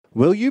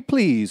Will you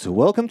please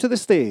welcome to the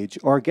stage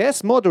our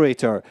guest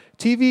moderator,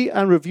 TV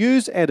and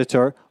reviews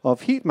editor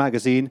of Heat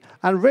Magazine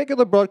and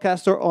regular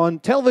broadcaster on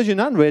television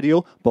and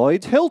radio,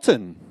 Boyd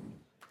Hilton.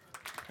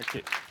 Thank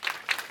you.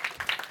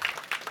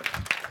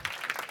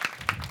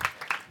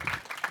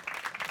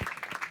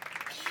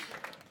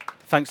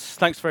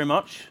 Thanks very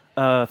much.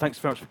 Thanks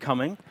very much for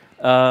coming.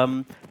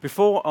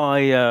 Before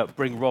I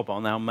bring Rob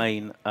on, our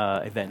main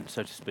event,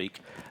 so to speak,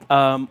 we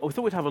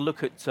thought we'd have a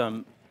look at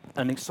an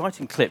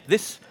exciting clip.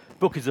 This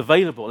book is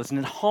available as an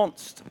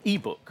enhanced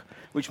ebook,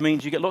 which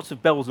means you get lots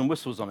of bells and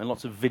whistles on it,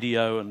 lots of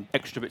video and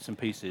extra bits and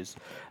pieces.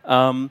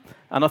 And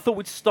I thought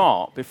we'd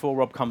start, before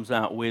Rob comes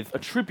out, with a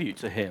tribute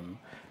to him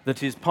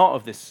that is part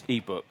of this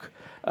ebook.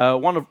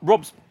 One of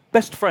Rob's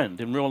best friend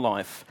in real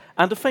life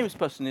and a famous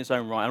person in his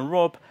own right. And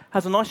Rob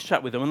has a nice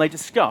chat with him, and they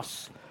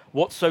discuss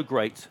what's so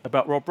great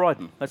about Rob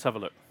Brydon. Let's have a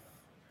look.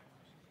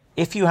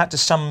 If you had to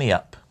sum me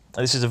up,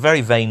 this is a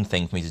very vain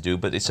thing for me to do,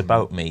 but it's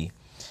about me.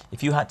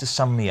 If you had to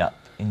sum me up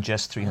in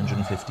just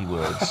 350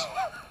 words,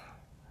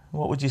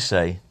 what would you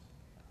say?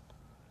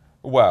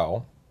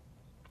 Well,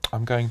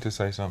 I'm going to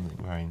say something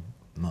very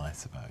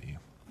nice about you,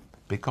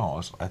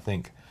 because I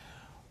think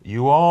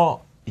you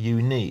are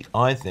unique.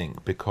 I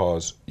think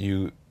because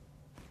you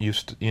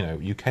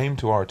came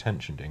to our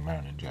attention doing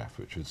Marilyn and Jeff,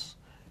 which was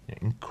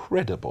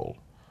incredible,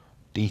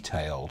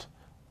 detailed,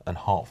 and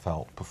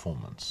heartfelt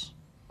performance,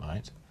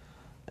 right?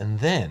 And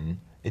then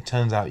it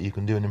turns out you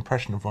can do an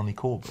impression of Ronnie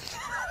Corbett.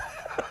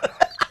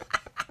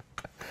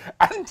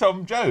 And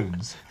Tom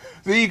Jones.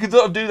 So you could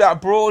sort of do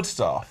that broad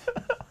stuff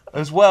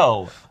as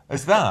well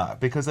as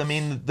that, because I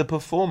mean the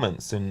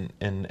performance in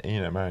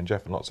Marilyn and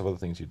Jeff and lots of other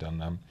things you've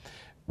done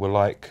were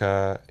like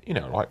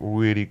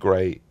really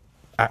great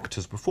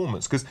actors'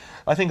 performance. Because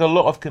I think a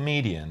lot of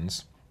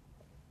comedians,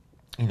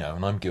 and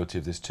I'm guilty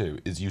of this too,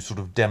 is you sort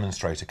of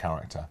demonstrate a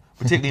character,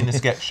 particularly in the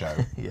sketch show.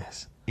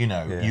 Yes. You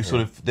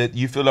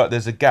feel like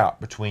there's a gap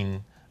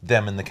between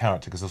them and the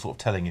character because they're sort of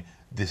telling you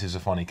this is a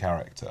funny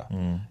character.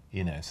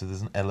 So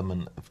there's an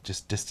element of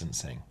just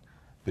distancing,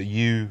 but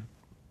you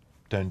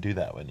don't do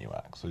that when you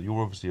act. So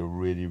you're obviously a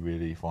really,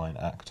 really fine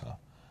actor,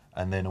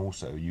 and then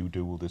also you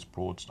do all this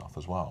broad stuff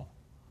as well.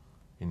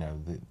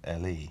 The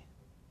LE,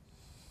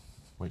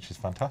 which is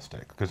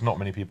fantastic because not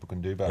many people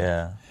can do both.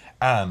 Yeah.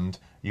 And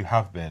you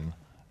have been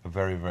a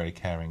very, very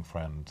caring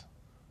friend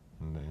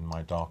in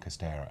my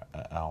darkest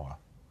hour.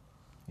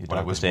 Your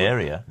darkest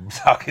area?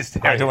 Darkest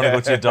area. I don't want to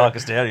go to your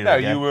darkest area. No,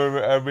 again. you're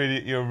a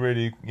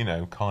really,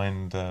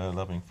 kind,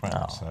 loving friend.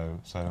 Oh,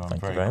 so I'm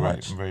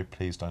much. I'm very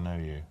pleased I know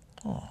you.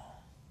 Oh.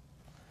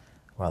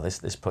 Well,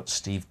 this puts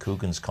Steve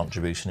Coogan's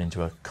contribution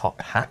into a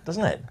cocked hat,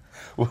 doesn't it?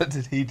 What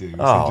did he do? He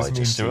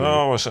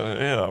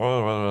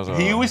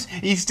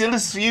still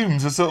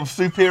assumes a sort of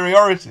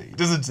superiority,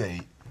 doesn't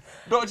he?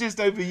 Not just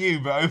over you,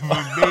 but over me,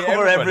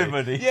 over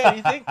everybody. Yeah,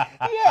 you think,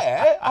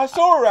 I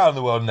saw Around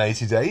the World in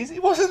 80 Days.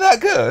 It wasn't that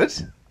good.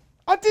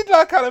 I did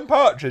like Alan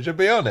Partridge, I'll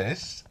be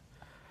honest.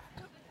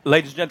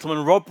 Ladies and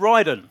gentlemen, Rob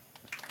Brydon.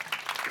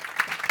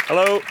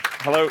 Hello.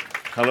 Hello.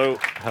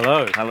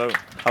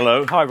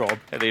 Hi, Rob.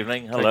 Good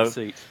evening. Hello. Take a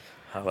seat.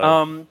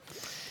 Hello.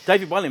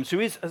 David Williams,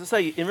 who is, as I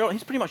say, in real,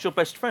 he's pretty much your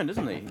best friend,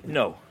 isn't he?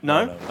 No.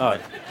 No? Oh.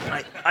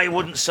 I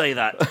wouldn't say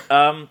that.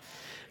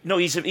 No,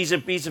 he's a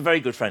very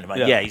good friend of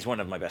mine. Yeah, he's one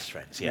of my best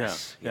friends.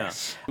 Yes.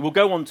 Yes. We'll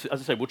go on to,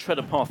 as I say, we'll tread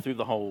a path through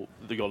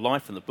your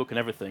life and the book and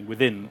everything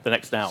within the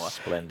next hour.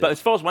 Splendid. But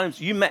as far as Williams,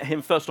 you met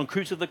him first on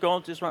Cruise of the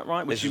Gods, is that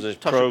right? This was a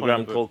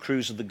programme called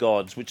Cruise of the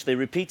Gods, which they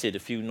repeated a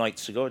few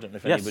nights ago. I don't know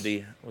if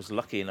anybody was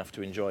lucky enough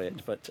to enjoy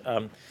it, but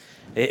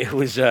it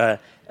was a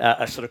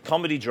sort of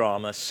comedy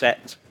drama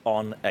set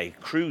on a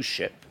cruise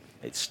ship.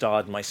 It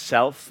starred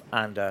myself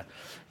and a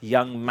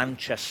young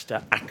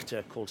Manchester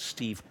actor called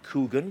Steve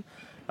Coogan.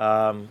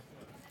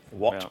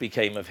 What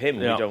became of him,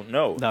 we don't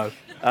know. No.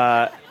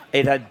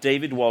 It had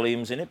David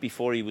Williams in it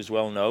before he was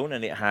well known,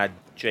 and it had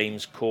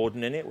James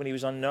Corden in it when he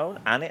was unknown,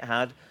 and it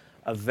had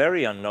a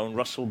very unknown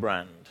Russell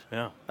Brand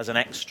as an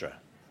extra.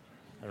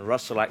 And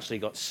Russell actually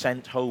got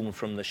sent home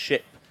from the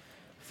ship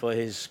for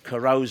his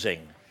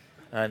carousing,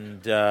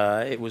 and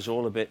it was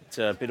all a bit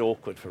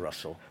awkward for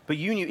Russell. But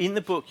you knew, in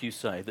the book you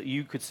say, that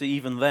you could see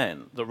even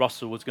then that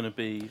Russell was going to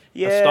be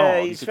a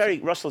star. Yeah,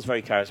 Russell's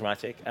very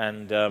charismatic,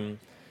 and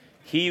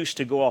he used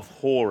to go off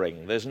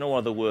whoring. There's no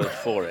other word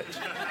for it.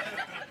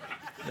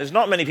 There's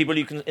not many people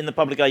in the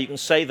public eye you can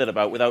say that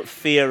about without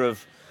fear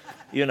of,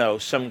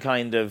 some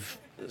kind of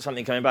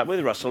something coming back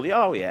with Russell.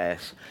 Oh,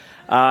 yes.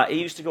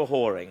 He used to go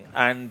whoring,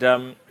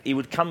 and he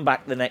would come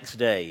back the next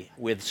day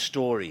with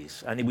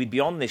stories, and we'd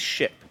be on this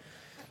ship,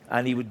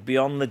 and he would be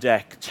on the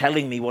deck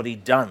telling me what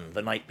he'd done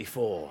the night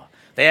before.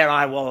 There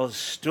I was,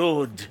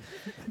 stood,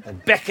 a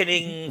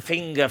beckoning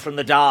finger from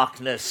the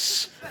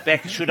darkness.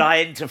 Should I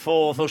enter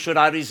forth or should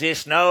I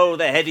resist? No,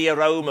 the heady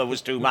aroma was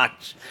too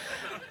much.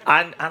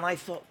 And I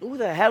thought, who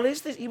the hell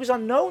is this? He was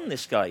unknown,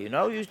 this guy, He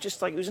was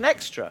just like, he was an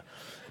extra.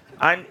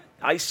 And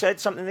I said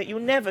something that you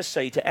never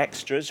say to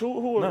extras,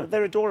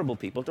 they're adorable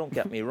people, don't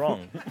get me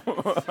wrong.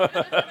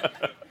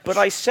 But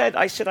I said,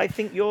 I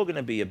think you're going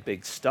to be a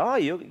big star,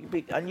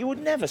 and you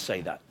would never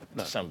say that.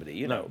 to somebody,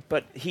 you No. know.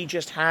 But he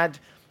just had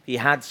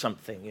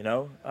something, you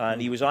know,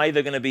 and he was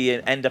either going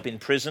to end up in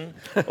prison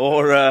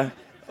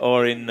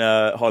or in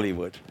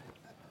Hollywood.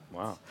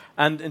 Wow.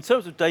 And in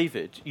terms of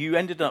David, you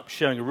ended up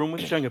sharing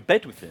a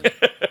bed with him,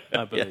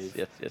 I believe.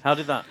 Yes, yes. How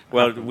did that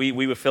Well, happen?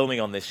 we were filming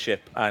on this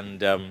ship,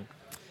 and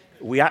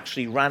we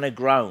actually ran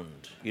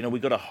aground. You know, we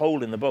got a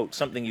hole in the boat,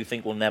 something you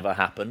think will never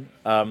happen.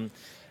 Let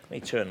me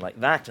turn like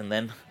that, and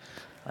then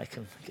I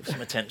can give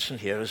some attention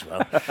here as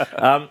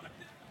well.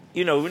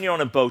 You know, when you're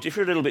on a boat, if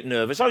you're a little bit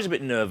nervous, I was a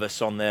bit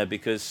nervous on there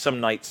because some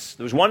nights,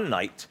 there was one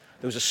night,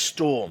 there was a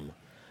storm,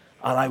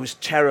 and I was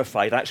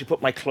terrified. I actually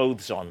put my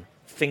clothes on,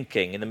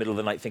 in the middle of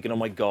the night, thinking, oh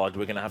my God,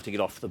 we're going to have to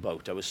get off the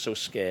boat. I was so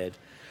scared.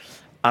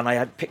 And I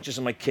had pictures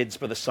of my kids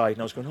by the side,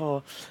 and I was going,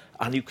 oh,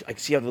 and I could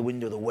see out of the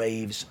window the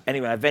waves.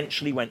 Anyway, I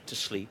eventually went to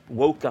sleep,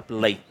 woke up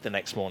late the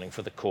next morning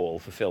for the call,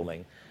 for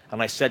filming, and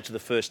I said to the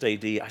first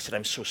AD, I said,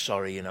 I'm so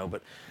sorry, you know,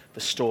 but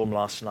the storm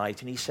last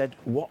night. And he said,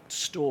 what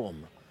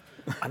storm?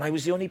 And I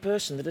was the only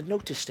person that had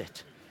noticed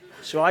it.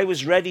 So I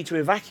was ready to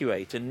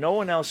evacuate, and no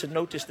one else had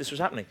noticed this was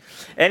happening.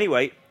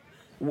 Anyway,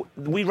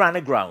 we ran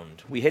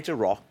aground. We hit a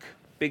rock,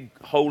 big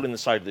hole in the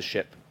side of the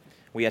ship.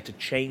 We had to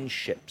change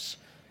ships.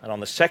 And on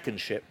the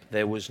second ship,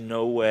 there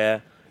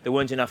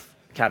weren't enough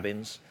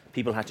cabins.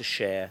 People had to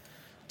share.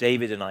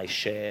 David and I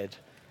shared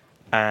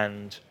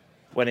and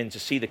went in to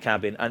see the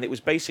cabin. And it was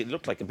basically, it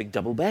looked like a big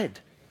double bed.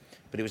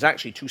 But it was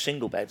actually 2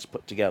 single beds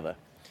put together.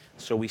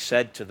 So we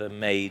said to the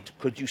maid,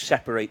 could you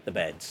separate the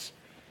beds?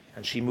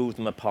 And she moved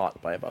them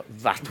apart by about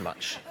that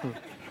much.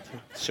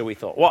 So we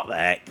thought, what the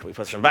heck? We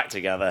put them back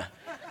together.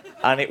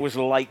 And it was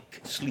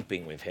like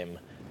sleeping with him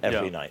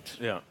every night.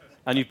 Yeah.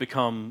 And you've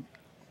become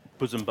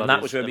bosom buddies. And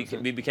that was where ever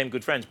since. we became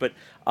good friends. But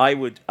I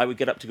would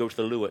get up to go to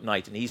the loo at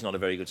night, and he's not a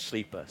very good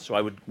sleeper. So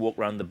I would walk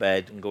around the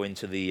bed and go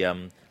into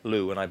the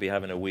loo, and I'd be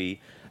having a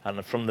wee.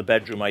 And from the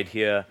bedroom, I'd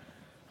hear,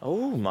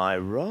 oh, my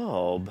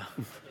Rob.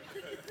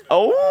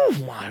 Oh,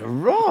 my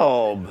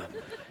Rob.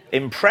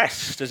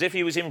 Impressed, as if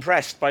he was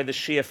impressed by the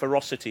sheer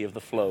ferocity of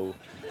the flow.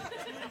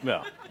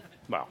 Yeah.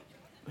 Well,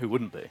 who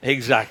wouldn't be?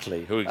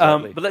 Exactly. Who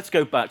exactly? But let's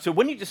go back. So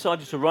when you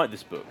decided to write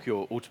this book,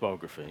 your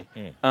autobiography,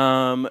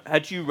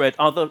 had you read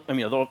other? I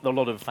mean, a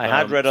lot of. I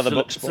had read other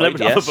books,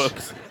 celebrity, yes. other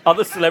books,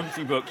 other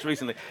celebrity books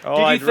recently.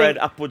 Oh, I'd read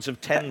upwards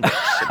of 10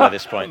 books by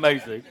this point.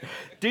 Amazing.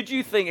 Did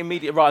you think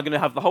immediately, right, I'm going to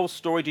have the whole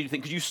story? Did you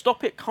think, could you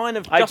stop it kind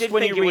of just I did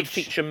when think you it reach? would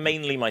feature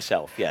mainly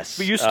myself, yes.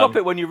 But you stop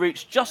it when you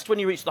reach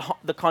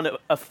the kind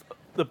of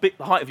the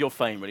height of your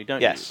fame, really,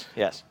 don't you?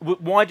 Yes.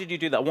 Why did you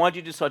do that? Why did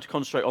you decide to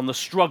concentrate on the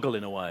struggle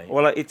in a way?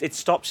 Well, it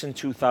stops in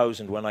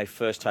 2000 when I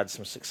first had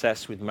some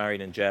success with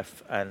Marion and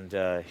Jeff and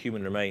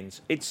Human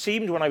Remains. It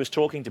seemed when I was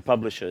talking to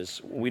publishers,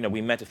 we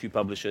met a few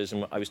publishers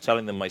and I was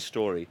telling them my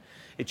story,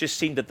 it just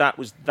seemed that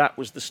was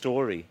the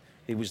story.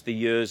 It was the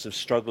years of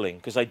struggling,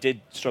 because I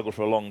did struggle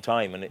for a long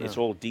time, and it's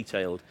all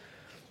detailed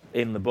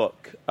in the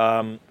book.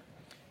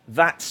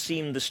 That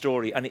seemed the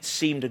story, and it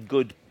seemed a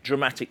good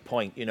dramatic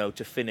point,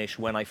 to finish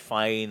when I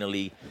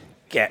finally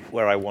get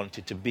where I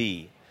wanted to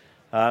be.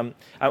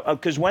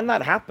 Because when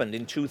that happened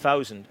in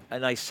 2000,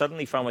 and I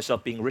suddenly found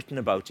myself being written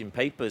about in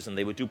papers, and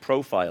they would do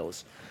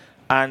profiles,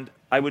 and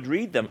I would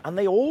read them, and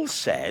they all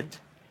said,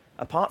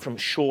 apart from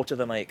shorter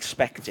than I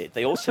expected,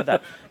 they all said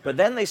that, but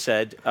then they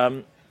said,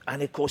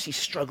 and of course he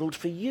struggled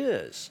for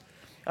years.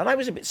 And I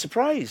was a bit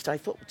surprised. I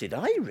thought, did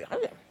I?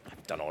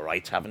 I've done all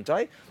right, haven't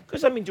I?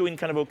 Because I've been doing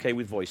kind of okay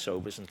with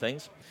voiceovers and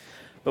things.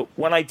 But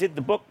when I did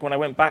the book, when I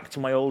went back to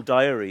my old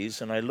diaries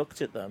and I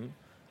looked at them,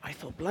 I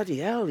thought, bloody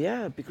hell,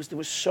 yeah, because there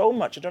was so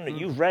much, I don't know,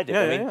 you've read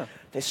it,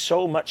 there's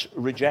so much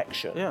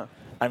rejection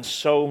and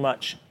so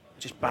much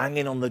just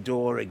banging on the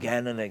door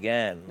again and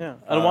again. Yeah.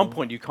 And at one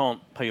point you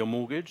can't pay your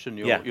mortgage and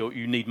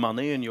you need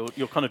money and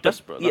you're kind of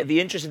desperate. Yeah, the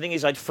interesting thing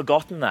is I'd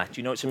forgotten that.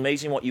 It's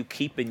amazing what you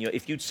keep in your...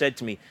 If you'd said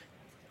to me,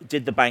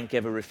 did the bank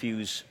ever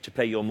refuse to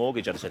pay your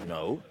mortgage? I'd have said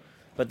no.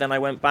 But then I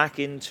went back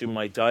into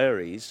my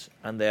diaries,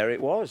 and there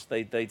it was.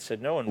 They'd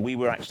said no, and we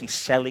were actually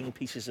selling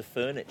pieces of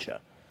furniture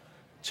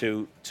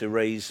to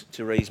raise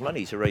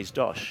money, to raise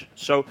dosh.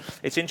 So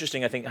it's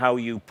interesting, I think, how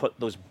you put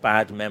those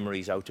bad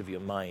memories out of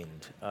your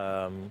mind.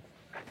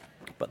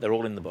 But they're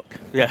all in the book.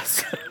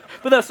 Yes.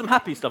 But there's some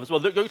happy stuff as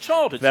well. Your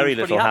childhood very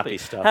seems little pretty happy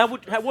stuff. How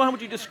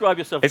would you describe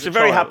yourself It's as a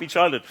very child? happy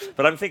childhood,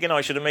 but I'm thinking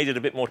I should have made it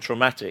a bit more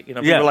traumatic.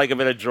 People like a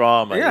bit of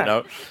drama,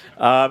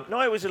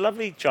 No, it was a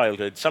lovely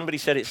childhood. Somebody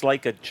said it's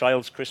like a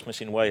child's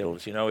Christmas in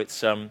Wales,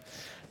 It's,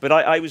 but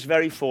I was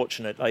very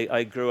fortunate.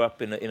 I grew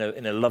up in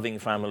a loving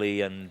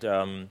family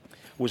and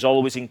was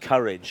always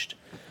encouraged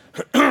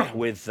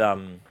with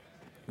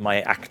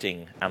my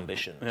acting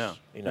ambitions.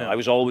 I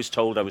was always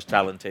told I was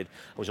talented.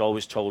 I was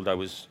always told I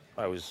was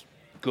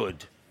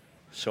good.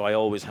 So I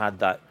always had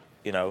that,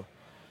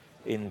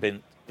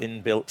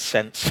 inbuilt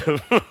sense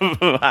of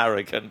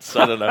arrogance.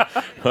 I don't know,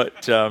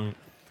 but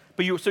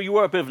But you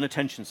were a bit of an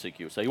attention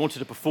seeker. So you wanted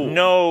to perform.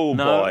 No,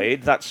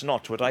 Boyd, that's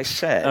not what I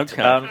said.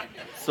 Okay.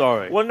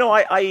 Sorry. Well, no,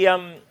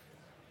 I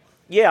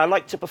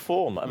like to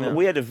perform. I mean,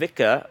 we had a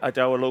vicar at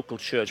our local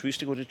church. We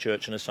used to go to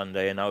church on a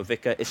Sunday, and our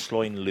vicar,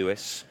 Islwyn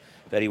Lewis,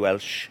 very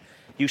Welsh,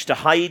 used to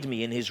hide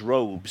me in his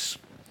robes.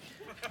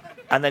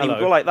 And then he would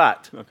Hello. go like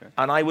that. Okay.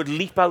 And I would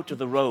leap out of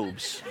the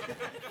robes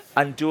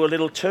and do a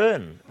little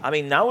turn. I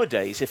mean,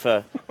 nowadays, if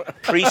a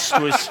priest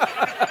was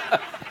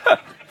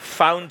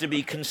found to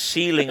be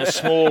concealing a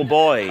small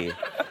boy,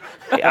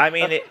 I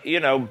mean,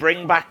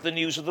 bring back the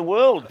news of the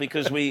world,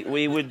 because we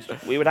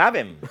would have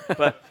him.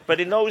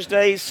 But in those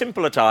days,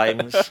 simpler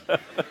times,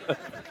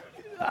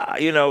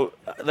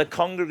 the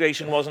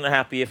congregation wasn't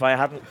happy if I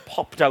hadn't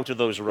popped out of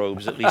those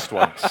robes at least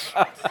once.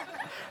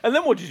 And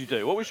then what did you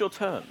do? What was your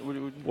turn?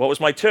 What was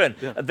my turn?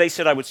 Yeah. They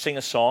said I would sing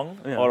a song,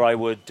 Yeah. or I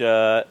would,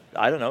 I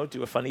don't know,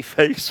 do a funny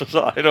face or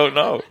something. I don't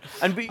know.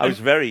 I was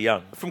very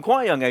young. From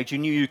quite a young age, you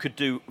knew you could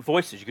do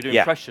voices. You could do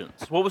Yeah. impressions.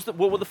 What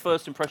were the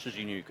first impressions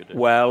you knew you could do?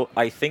 Well,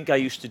 I think I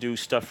used to do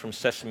stuff from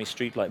Sesame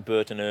Street, like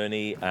Bert and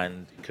Ernie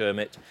and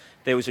Kermit.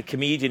 There was a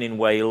comedian in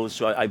Wales,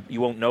 so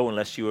you won't know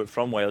unless you were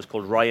from Wales,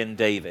 called Ryan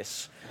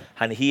Davis,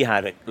 and he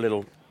had a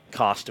little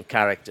cast of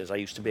characters. I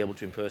used to be able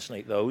to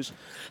impersonate those.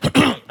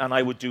 And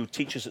I would do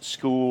teachers at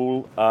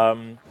school.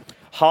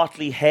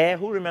 Hartley Hare,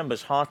 who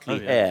remembers Hartley Oh,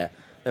 yeah. Hare?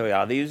 There we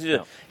are.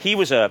 He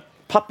was a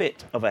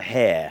puppet of a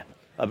hare,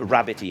 a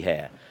rabbity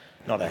hare,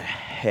 not a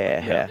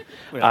hare.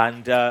 Yeah.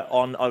 And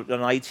on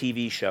an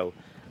ITV show.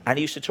 And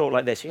he used to talk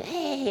like this.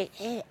 He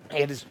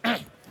had his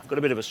got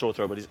a bit of a sore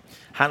throat, but his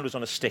hand was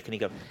on a stick, and he'd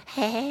go,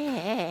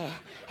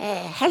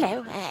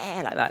 hello,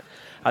 like that.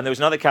 And there was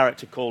another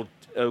character called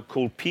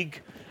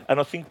Pig, and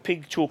I think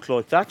Pig talked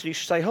like that, and he used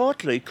to say,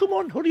 Hartley, come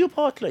on, hurry up,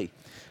 Hartley.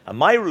 And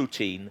my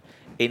routine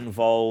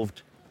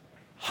involved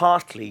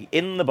Hartley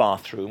in the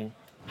bathroom,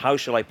 how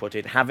shall I put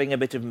it, having a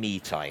bit of me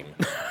time.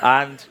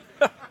 And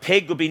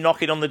Pig would be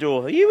knocking on the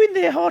door, are you in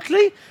there,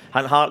 Hartley?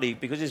 And Hartley,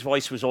 because his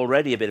voice was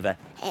already a bit of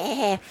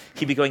a,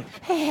 he'd be going,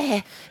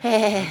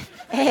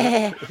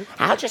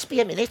 I'll just be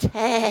a minute.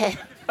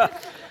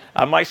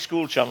 And my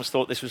school chums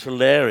thought this was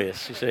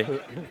hilarious, you see.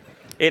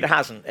 It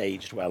hasn't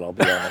aged well, I'll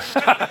be honest.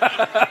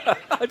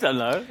 I don't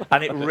know.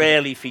 And it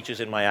rarely features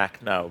in my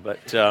act now,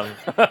 but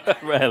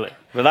Rarely.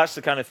 but that's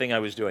the kind of thing I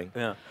was doing.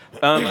 Yeah.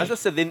 As I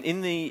said,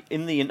 in the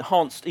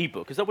enhanced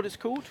ebook, is that what it's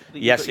called? The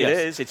Yes, ebook? it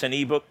is. It's an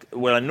ebook.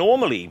 Well, a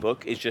normal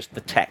ebook is just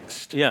the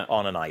text Yeah.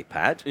 on an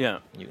iPad. Yeah.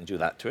 You can do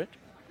that to it.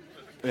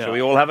 Yeah. Shall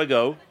we all have a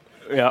go?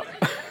 Yeah.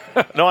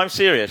 No, I'm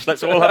serious.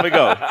 Let's all have a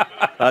go.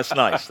 That's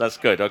nice. That's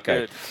good.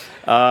 Okay.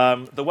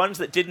 The ones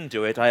that didn't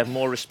do it, I have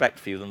more respect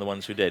for you than the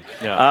ones who did.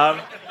 Yeah.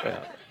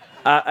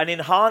 An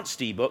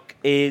enhanced ebook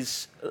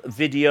is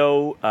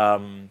video.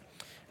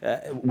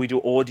 We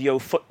do audio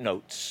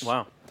footnotes.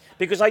 Wow.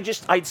 Because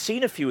I'd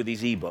seen a few of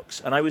these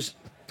ebooks, and I was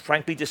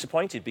frankly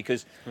disappointed,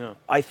 because Yeah.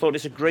 I thought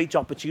it's a great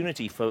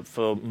opportunity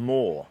for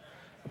more.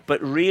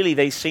 But really,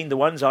 the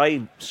ones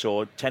I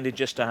saw tended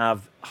just to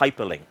have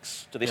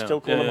hyperlinks. Do they Yeah.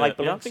 still call them Yeah,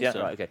 hyperlinks? yeah, I think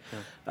so. Right,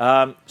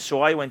 okay.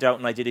 So I went out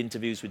and I did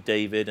interviews with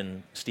David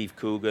and Steve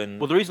Coogan.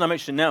 Well, the reason I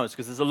mention it now is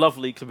because there's a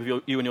lovely clip of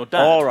you and your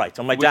dad. All right,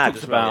 on my which dad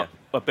talks as well,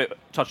 about a bit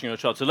touching on your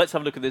child. So let's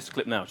have a look at this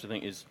clip now, which I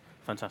think is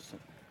fantastic.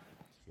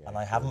 And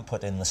I haven't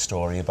put in the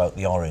story about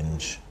the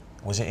orange.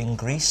 Was it in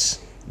Greece?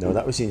 No,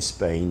 that was in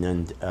Spain,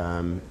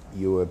 and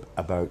you were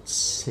about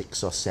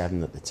 6 or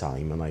 7 at the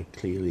time, and I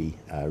clearly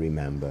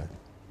remember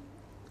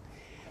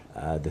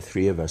the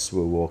three of us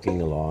were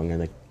walking along,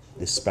 and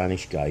this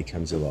Spanish guy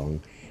comes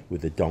along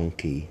with a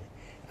donkey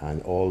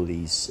and all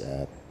these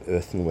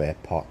earthenware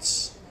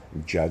pots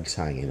and jugs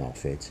hanging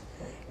off it,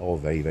 all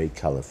very, very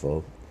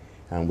colourful.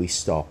 And we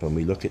stop and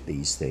we look at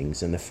these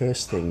things, and the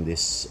first thing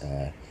this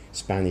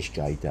Spanish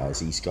guy does,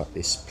 he's got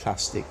this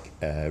plastic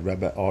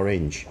rubber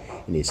orange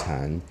in his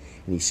hand,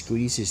 and he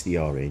squeezes the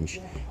orange,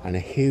 and a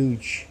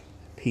huge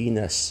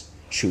penis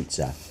shoots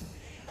up.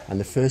 And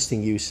the first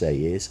thing you say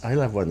is,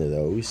 I'll have one of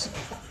those.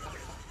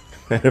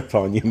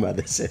 Whereupon your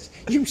mother says,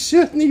 you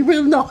certainly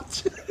will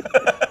not.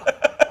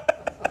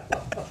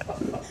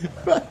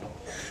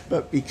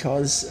 But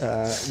because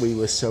we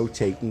were so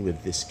taken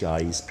with this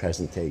guy's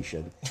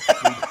presentation,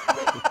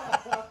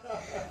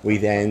 we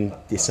then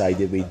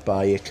decided we'd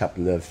buy a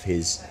couple of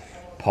his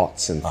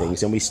pots and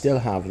things, and we still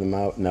have them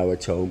out now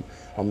at home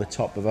on the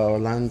top of our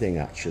landing,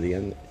 actually.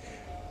 And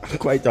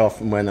quite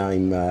often when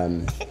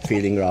I'm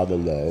feeling rather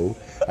low,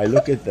 I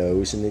look at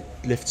those and it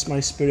lifts my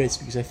spirits,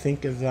 because I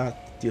think of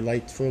that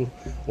delightful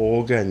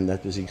organ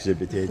that was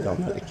exhibited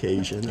on that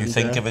occasion. You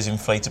think of his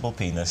inflatable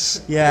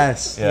penis.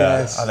 Yes,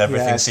 yes. And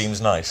everything yes. seems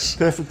nice.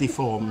 Perfectly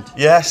formed.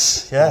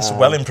 Yes,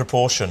 well in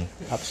proportion.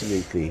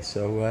 Absolutely.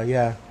 So,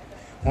 yeah,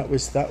 that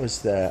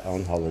was there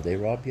on holiday,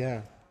 Rob,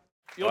 yeah.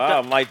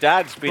 Wow, my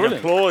dad's been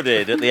Brilliant.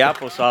 applauded at the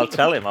Apple, so I'll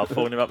tell him. I'll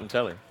phone him up and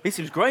tell him. He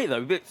seems great,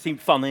 though. It seemed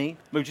funny.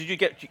 I mean,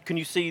 can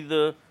you see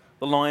the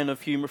line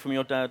of humour from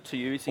your dad to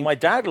you? Well, my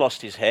dad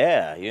lost his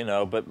hair,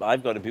 but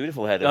I've got a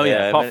beautiful head of Oh, yeah,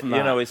 hair. apart But, from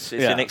that. It's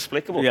Yeah.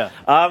 inexplicable. Yeah.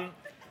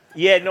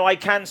 No, I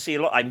can see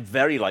a lot. I'm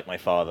very like my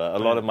father. A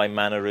lot of my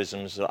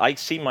mannerisms. I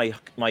see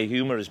my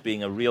humour as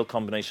being a real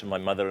combination of my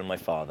mother and my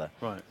father.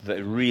 Right.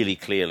 Really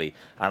clearly.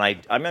 And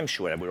I'm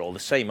sure we're all the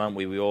same, aren't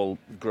we? We all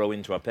grow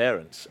into our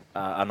parents.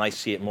 And I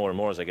see it more and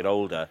more as I get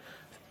older.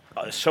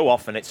 So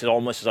often it's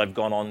almost as I've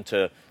gone on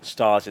to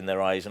stars in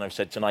their eyes and I've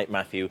said, tonight,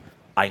 Matthew,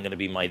 I'm going to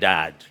be my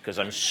dad because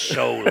I'm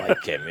so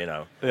like him, you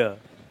know. Yeah.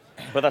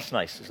 But that's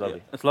nice. It's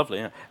lovely. It's lovely,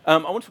 yeah. I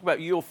want to talk about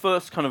your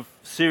first kind of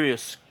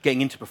serious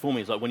getting into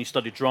performing is like when you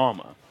studied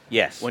drama.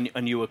 Yes.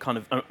 And you were kind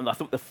of, and I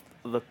thought the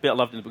bit I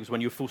loved in the book is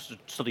when you were forced to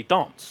study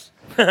dance,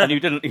 and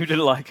you didn't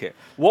like it.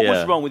 What was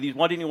Yeah. wrong with you?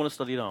 Why didn't you want to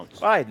study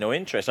dance? I had no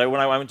interest. When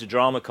I went to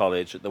drama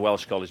college at the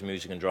Welsh College of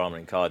Music and Drama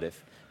in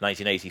Cardiff,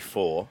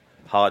 1984,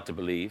 hard to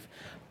believe,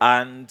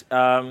 and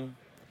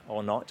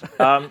or not.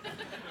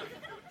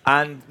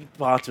 And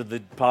part of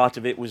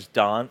it was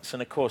dance,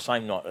 and of course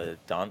I'm not a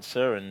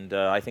dancer, and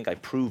I think I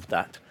proved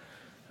that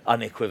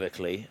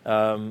unequivocally.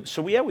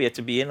 So we had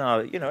to be in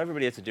our,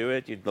 everybody had to do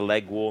it. The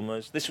leg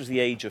warmers. This was the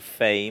age of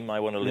fame.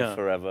 I want to live Yeah.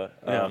 forever.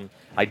 Yeah.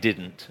 I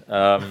didn't.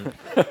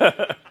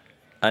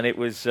 And it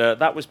was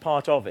that was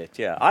part of it.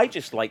 Yeah, I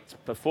just liked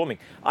performing.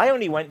 I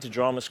only went to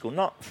drama school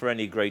not for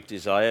any great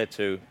desire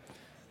to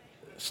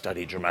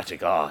study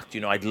dramatic art.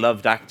 I'd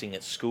loved acting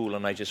at school,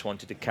 and I just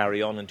wanted to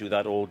carry on and do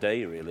that all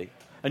day, really.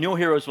 And your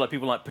heroes were like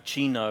people like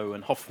Pacino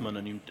and Hoffman,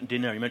 and you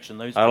mentioned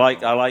those. I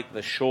like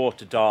the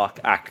short, dark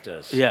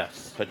actors.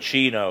 Yes.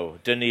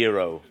 Pacino, De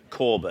Niro,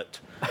 Corbett.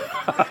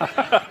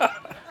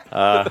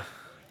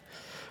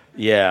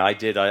 Yeah, I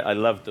did. I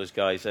loved those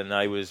guys, and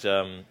I was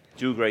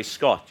Dougray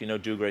Scott. You know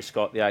Dougray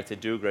Scott, the actor.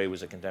 Dougray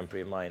was a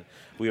contemporary of mine.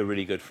 We were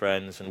really good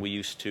friends, and we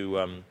used to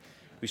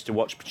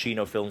watch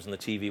Pacino films on the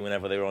TV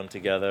whenever they were on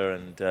together,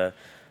 and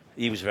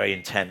he was very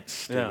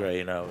intense.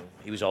 Dougray,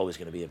 he was always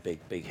going to be a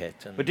big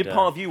hit. And, But did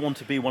part of you want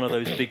to be one of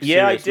those big?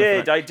 yeah, I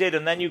serious did,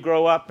 and then you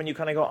grow up and you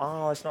kind of go,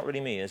 oh, that's not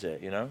really me, is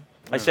it?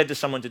 I said to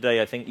someone today,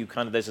 I think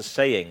there's a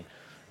saying,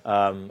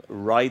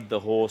 ride the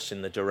horse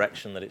in the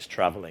direction that it's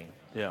traveling.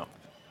 Yeah.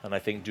 And I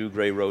think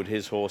Dougray rode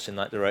his horse in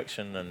that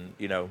direction, and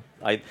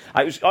I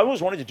always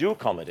wanted to do a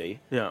comedy.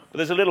 Yeah. But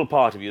there's a little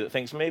part of you that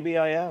thinks maybe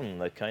I am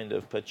the kind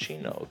of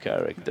Pacino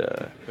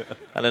character,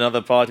 and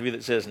another part of you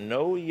that says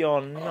no, you're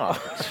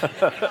not.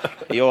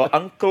 You're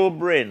Uncle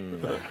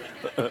Bryn.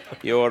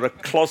 You're a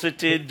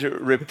closeted,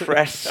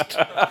 repressed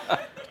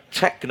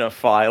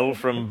technophile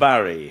from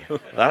Barry.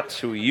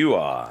 That's who you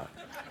are,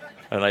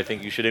 and I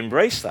think you should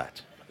embrace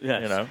that.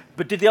 Yes.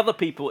 But did the other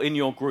people in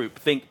your group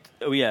think,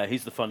 oh yeah,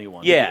 he's the funny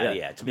one?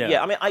 Yeah.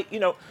 I mean,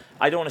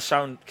 I don't want to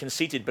sound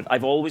conceited, but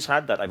I've always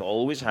had that. I've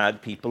always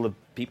had people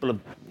have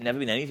never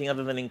been anything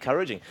other than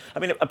encouraging. I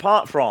mean,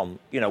 apart from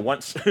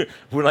once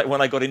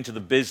when I got into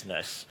the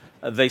business,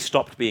 they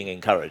stopped being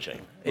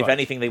encouraging. If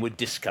anything, they were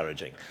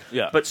discouraging.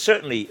 Yeah. But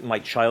certainly my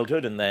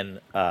childhood, and then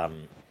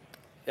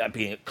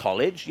being at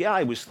college,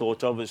 I was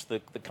thought of as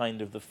the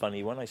kind of the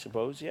funny one, I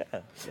suppose. Yeah.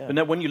 But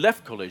now, when you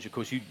left college, of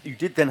course, you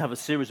did then have a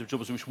series of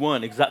jobs which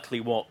weren't exactly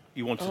what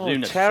you wanted to do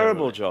necessarily.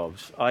 Terrible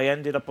jobs. I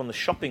ended up on the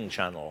Shopping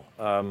Channel,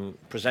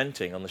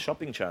 presenting on the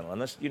Shopping Channel.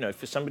 And that's,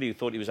 for somebody who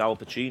thought he was Al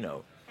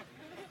Pacino,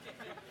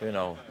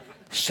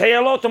 say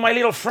hello to my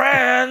little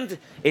friend.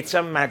 It's a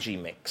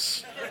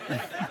Magimix.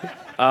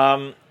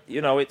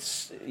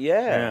 It's,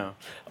 yeah.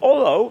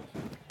 Although,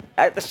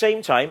 at the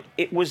same time,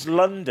 it was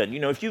London.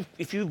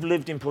 If you've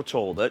lived in Port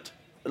Talbot,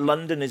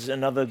 London is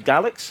another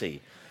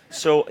galaxy.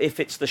 So if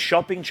it's the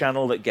Shopping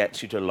Channel that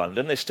gets you to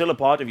London, there's still a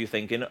part of you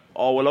thinking,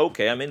 oh, well,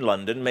 okay, I'm in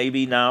London.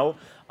 Maybe now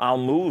I'll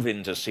move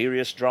into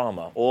serious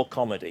drama or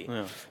comedy.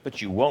 Yeah.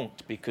 But you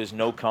won't, because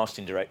no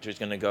casting director is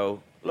going to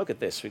go, look at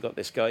this. We've got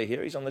this guy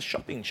here. He's on the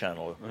Shopping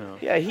Channel.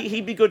 Yeah,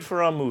 he'd be good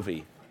for our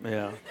movie.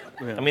 Yeah.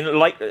 I mean,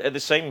 like, at the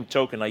same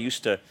token,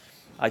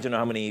 I don't know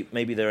how many,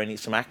 maybe there are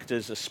some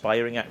actors,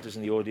 aspiring actors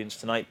in the audience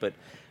tonight, but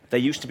there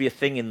used to be a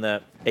thing in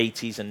the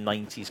 80s and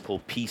 90s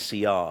called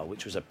PCR,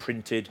 which was a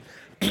printed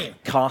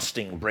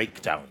casting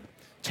breakdown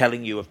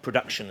telling you of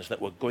productions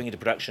that were going into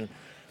production.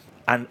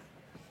 And,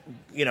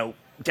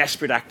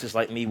 desperate actors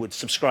like me would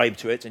subscribe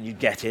to it and you'd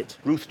get it.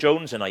 Ruth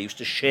Jones and I used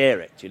to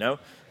share it, kind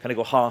of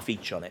go half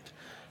each on it.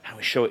 And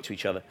we show it to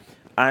each other.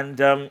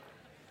 And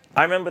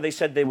I remember they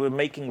said they were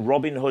making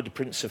Robin Hood,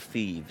 Prince of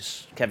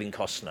Thieves, Kevin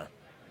Costner.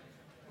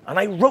 And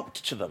I wrote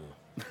to them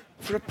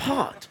for a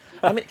part.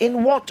 I mean,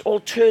 in what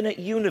alternate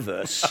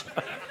universe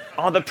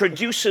are the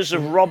producers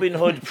of Robin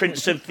Hood,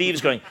 Prince of Thieves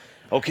going,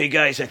 okay,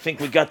 guys, I think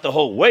we got the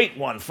whole... Wait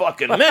one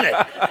fucking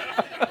minute.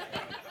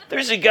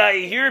 There's a guy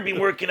here been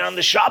working on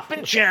the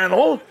Shopping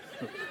Channel.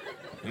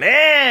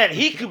 Man,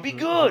 he could be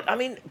good. I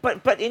mean,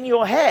 but in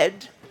your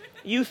head,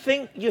 you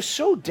think you're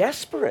so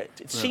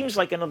desperate. It seems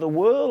like another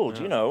world,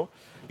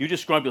 You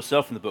describe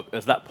yourself in the book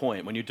as that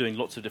point when you're doing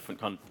lots of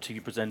different kind of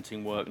TV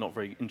presenting work, not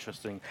very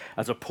interesting,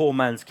 as a poor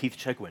man's Keith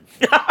Chegwin.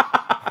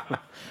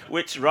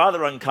 Which,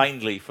 rather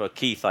unkindly for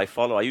Keith, I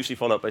usually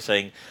follow up by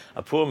saying,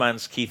 a poor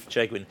man's Keith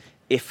Chegwin,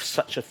 if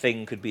such a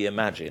thing could be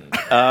imagined.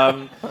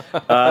 Hello,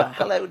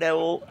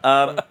 Noel.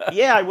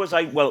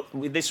 Well,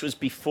 this was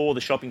before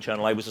the Shopping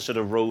Channel. I was a sort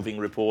of roving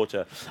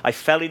reporter. I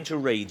fell into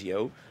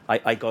radio.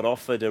 I got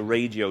offered a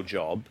radio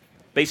job.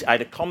 Basically, I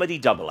had a comedy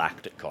double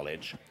act at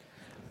college.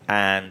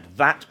 And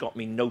that got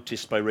me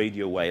noticed by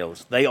Radio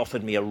Wales. They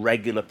offered me a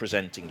regular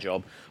presenting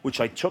job,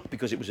 which I took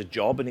because it was a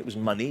job and it was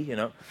money, you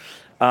know.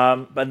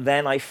 But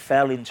then I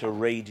fell into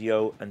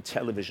radio and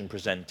television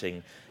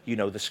presenting, you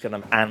know, this kind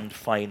of and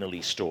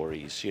finally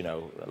stories, you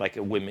know, like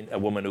a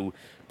woman who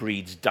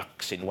breeds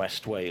ducks in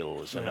West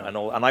Wales and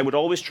all. And I would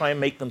always try and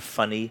make them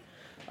funny.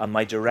 And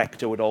my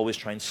director would always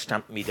try and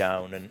stamp me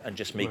down and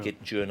just make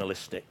it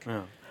journalistic.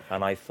 Yeah.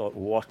 And I thought,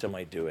 what am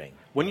I doing?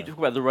 When you talk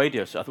about the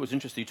radio stuff, I thought it was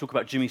interesting. You talk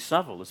about Jimmy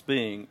Savile as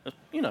being,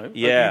 you know,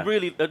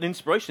 really an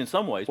inspiration in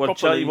some ways. Well,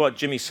 tell you what,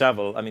 Jimmy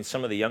Savile, I mean,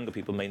 some of the younger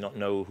people may not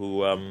know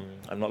who...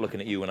 I'm not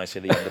looking at you when I say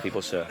the younger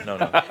people, sir. No.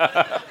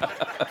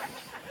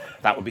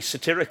 That would be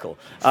satirical.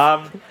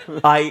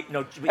 You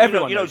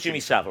know Jimmy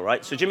Savile,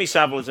 right? So Jimmy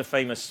Savile is a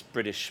famous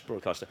British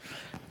broadcaster.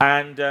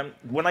 And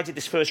when I did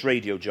this first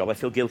radio job, I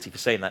feel guilty for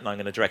saying that, and I'm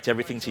going to direct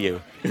everything to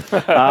you.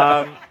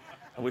 I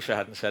wish I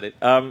hadn't said it.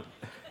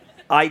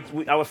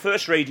 Our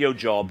first radio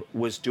job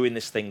was doing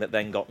this thing that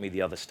then got me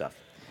the other stuff.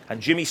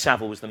 And Jimmy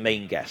Savile was the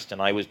main guest,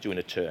 and I was doing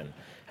a turn.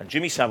 And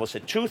Jimmy Savile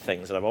said two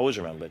things that I've always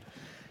remembered.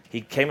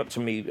 He came up to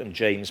me and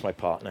James, my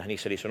partner, and he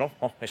said, he said,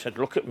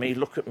 look at me.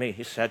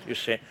 He said,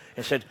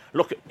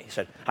 look at me. He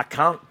said, I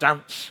can't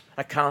dance,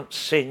 I can't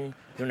sing,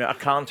 you know, I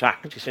can't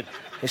act.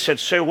 He said,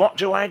 so what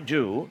do I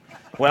do?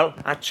 Well,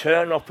 I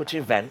turn up at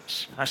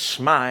events, I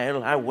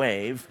smile, I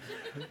wave.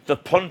 The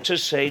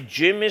punters say,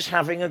 Jim is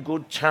having a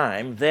good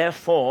time,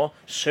 therefore,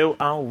 so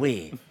are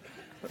we.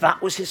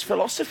 That was his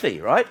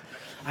philosophy, right?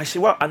 I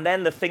said, well, and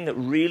then the thing that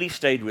really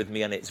stayed with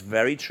me, and it's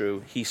very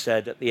true, he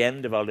said at the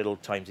end of our little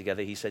time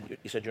together, he said,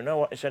 you know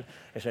what? He said,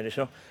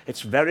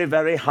 it's very,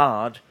 very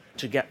hard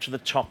to get to the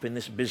top in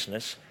this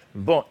business,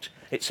 but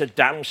it's a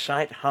damn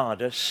sight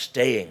harder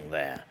staying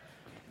there.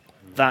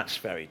 That's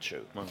very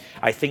true. Wow.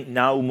 I think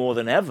now more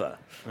than ever,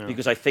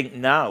 because I think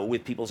now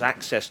with people's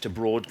access to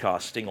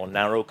broadcasting or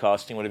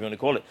narrowcasting, whatever you want to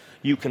call it,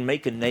 you can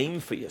make a name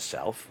for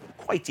yourself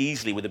quite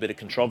easily with a bit of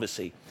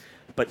controversy.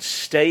 But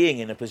staying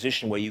in a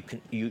position where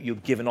you're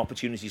given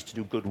opportunities to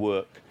do good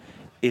work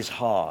is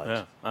hard.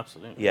 Yeah,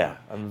 absolutely. Yeah,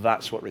 and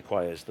that's what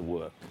requires the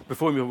work.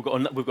 Before we move,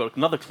 we've got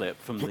another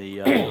clip from the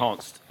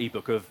enhanced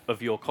ebook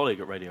of your colleague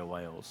at Radio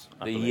Wales.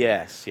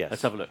 Yes.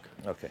 Let's have a look.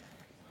 Okay.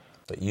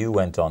 But you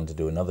went on to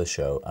do another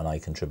show, and I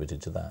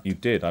contributed to that. You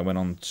did. I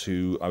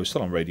was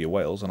still on Radio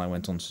Wales, and I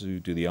went on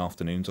to do the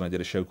afternoons, and I did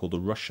a show called The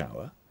Rush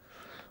Hour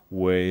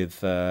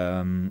with,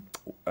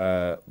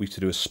 we used to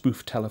do a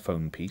spoof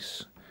telephone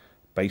piece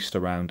based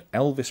around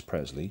Elvis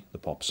Presley, the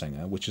pop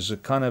singer, which is a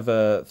kind of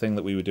a thing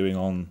that we were doing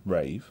on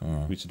Rave.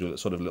 We used to do a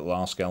sort of little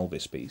Ask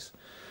Elvis piece.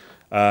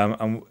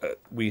 And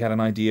we had an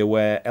idea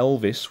where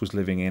Elvis was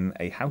living in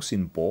a house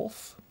in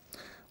Borth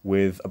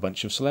with a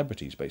bunch of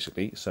celebrities,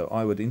 basically. So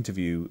I would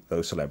interview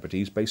those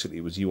celebrities. Basically,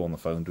 it was you on the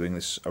phone doing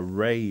this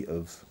array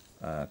of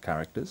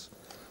characters.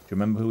 Do you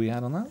remember who we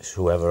had on that? It's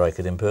whoever I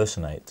could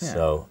impersonate. Yeah.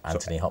 So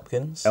Anthony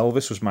Hopkins.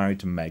 Elvis was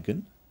married to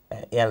Meghan.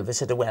 Elvis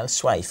had a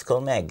Welsh wife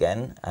called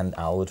Megan, and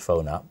Al would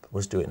phone up.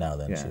 Let's do it now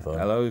then. Yeah. Phone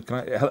hello, can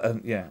I?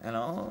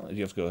 Hello.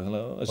 You have to go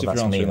hello as if you're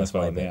answering the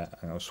phone. Yeah,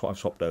 I've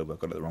swapped over.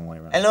 Got it the wrong way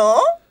around. Hello.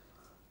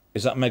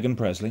 Is that Megan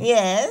Presley?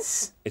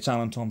 Yes. It's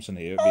Alan Thompson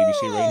here at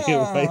BBC Radio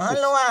Wales.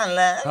 Hello,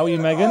 Alan. How are you,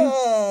 Megan?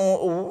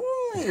 Oh,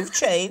 you've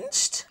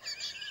changed.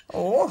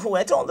 Oh, who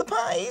ate all the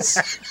pies?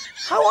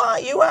 How are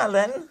you,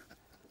 Alan?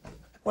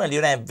 Well,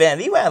 you're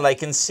very well, I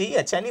can see.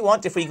 I tell you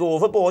what, if we go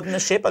overboard in a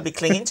ship, I'll be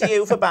clinging to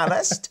you for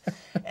ballast.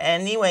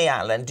 Anyway,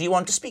 Alan, do you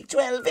want to speak to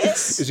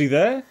Elvis? Is he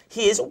there?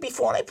 He is.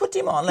 Before I put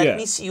him on, let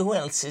me see who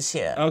else is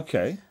here.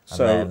 Okay.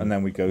 And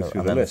then we go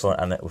through the list.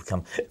 And it would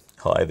come,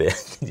 hi there,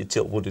 can you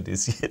tell what it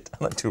is yet?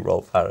 And I'd do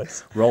Rolf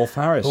Harris. Rolf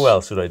Harris. Who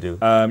else would I do?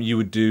 You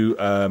would do,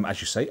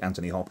 as you say,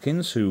 Anthony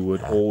Hopkins, who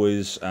would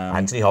always...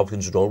 Anthony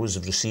Hopkins would always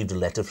have received a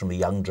letter from a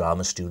young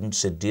drama student,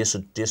 said, Dear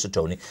Sir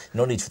Tony,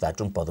 no need for that,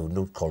 don't bother,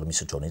 don't call me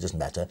Sir Tony, it doesn't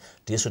matter.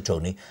 Dear Sir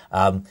Tony,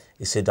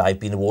 he said, I've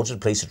been awarded a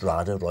place at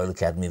RADA, Royal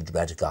Academy of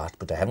Dramatic Art,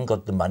 but I haven't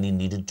got the money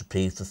needed to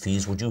pay for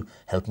fees. Would you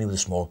help me with a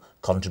small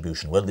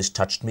contribution? Well, this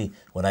touched me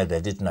when I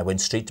read it, and I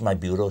went straight to my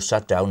bureau,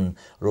 sat down and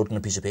wrote on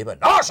a piece of paper,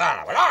 No,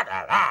 sir,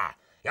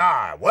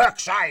 your work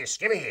size,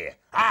 give me.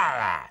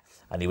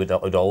 And he would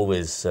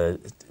always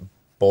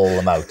bawl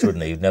them out,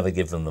 wouldn't he? He'd never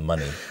give them the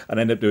money. And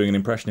end up doing an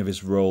impression of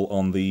his role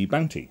on The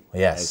Bounty.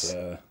 Yes.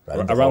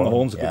 Around the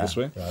Horn's a good this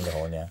way. Around the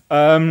Horn, yeah.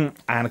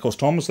 And of course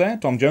Tom was there,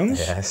 Tom Jones.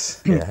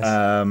 Yes.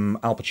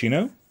 Al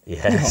Pacino.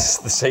 Yes,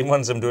 the same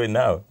ones I'm doing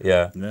now.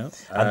 Yeah.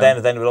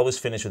 And then we'd always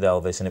finish with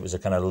Elvis, and it was a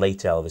kind of late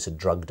Elvis, a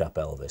drugged up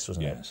Elvis,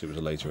 wasn't it? Yes, it was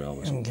a later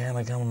Elvis. Can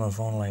I come on the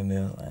phone like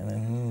this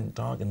and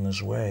talk in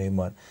this way,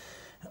 but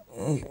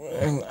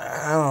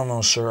I don't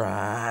know, sir.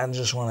 I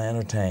just want to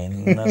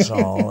entertain. That's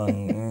all.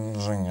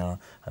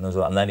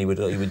 And then he would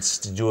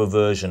do a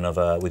version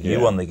of with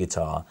you on the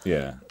guitar.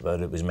 Yeah.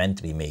 But it was meant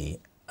to be me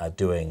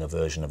doing a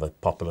version of a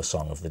popular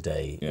song of the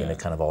day in a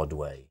kind of odd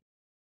way.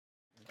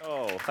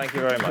 Oh. thank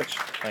you very much.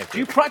 Thank Do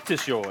you you.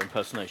 practice your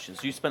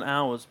impersonations? You spent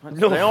hours.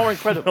 No. They are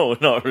incredible.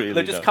 No, not really.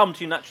 They just no. come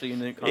to you naturally.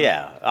 And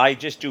Yeah, I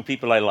just do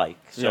people I like.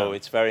 So Yeah.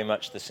 it's very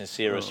much the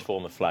sincerest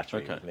form of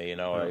flattery Okay. with me. You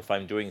know, Yeah. if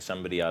I'm doing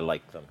somebody, I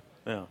like them.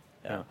 Yeah.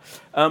 Yeah.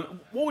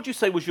 What would you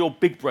say was your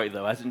big break,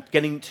 though, as in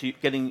getting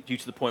you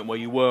to the point where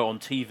you were on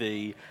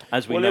TV,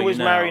 as we Well, know it was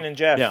you now? Marion and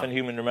Jeff Yeah. and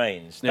Human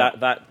Remains. Yeah.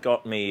 That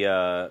got me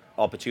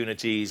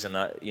opportunities,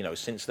 and you know,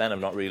 since then I've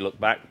not really looked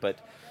back.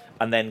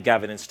 And then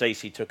Gavin and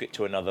Stacey took it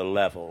to another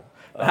level.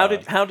 How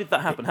did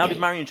that happen? How did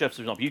Marion and Jeff,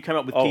 for example, you came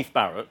up with Oh. Keith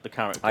Barrett, the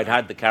character? I'd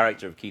had the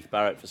character of Keith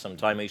Barrett for some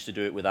time. I used to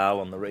do it with Al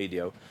on the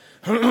radio.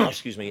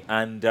 Excuse me.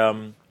 And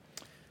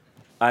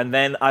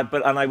then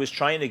I was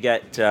trying to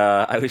get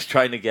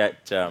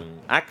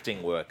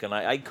acting work, and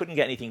I couldn't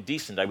get anything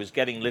decent. I was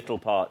getting little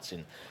parts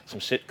in some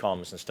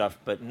sitcoms and stuff,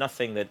 but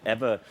nothing that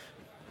ever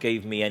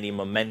gave me any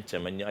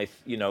momentum. And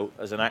you know,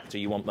 as an actor,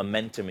 you want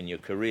momentum in your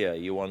career.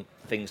 You want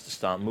things to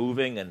start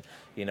moving, and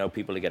you know,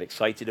 people to get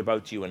excited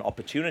about you, and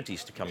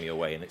opportunities to come your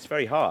way. And it's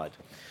very hard.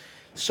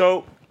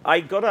 So I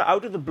got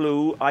out of the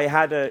blue. I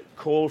had a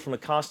call from a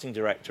casting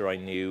director I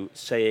knew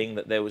saying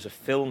that there was a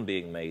film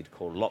being made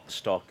called Lock,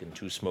 Stock and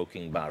Two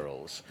Smoking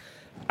Barrels.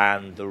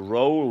 And the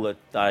role that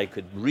I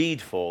could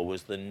read for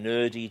was the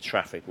nerdy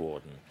traffic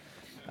warden.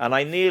 And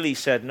I nearly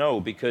said no,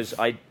 because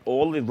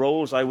all the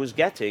roles I was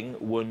getting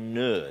were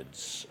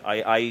nerds.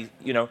 I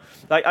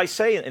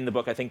say in the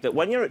book, I think that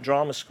when you're at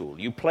drama school,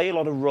 you play a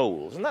lot of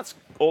roles, and that's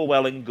all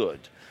well and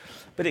good.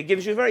 But it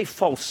gives you a very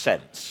false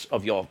sense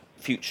of your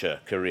future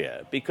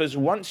career, because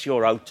once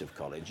you're out of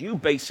college, you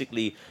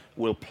basically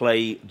will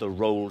play the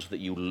roles that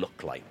you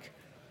look like.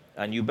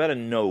 And you better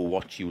know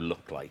what you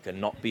look like and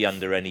not be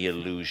under any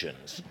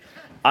illusions.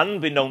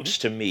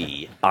 Unbeknownst to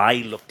me, I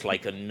looked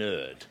like a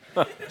nerd.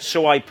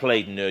 So I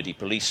played nerdy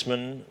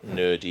policeman,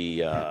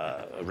 nerdy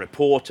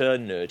reporter,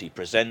 nerdy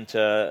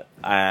presenter,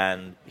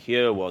 and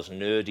here was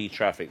nerdy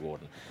traffic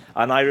warden.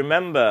 And I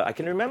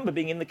can remember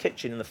being in the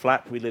kitchen in the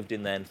flat we lived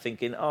in then,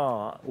 thinking,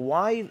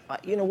 why,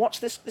 what's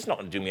this? It's not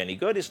going to do me any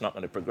good. It's not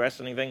going to progress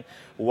anything.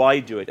 Why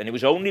do it? And it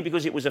was only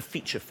because it was a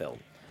feature film.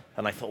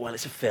 And I thought, well,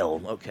 it's a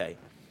film, okay.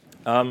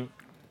 So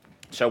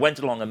I went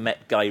along and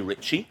met Guy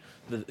Ritchie,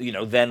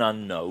 then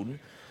unknown,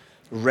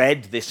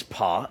 read this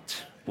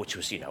part, which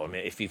was,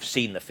 if you've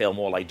seen the film,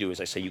 all I do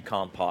is I say, you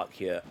can't park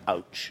here,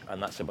 ouch,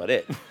 and that's about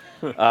it.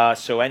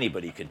 So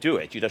anybody could do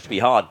it. You'd have to be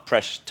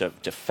hard-pressed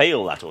to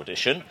fail that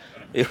audition,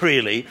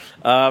 really.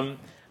 And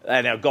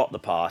I got the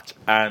part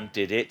and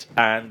did it.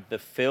 And the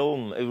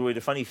film, it was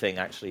a funny thing,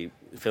 actually,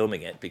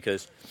 filming it,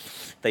 because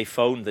they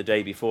phoned the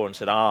day before and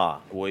said,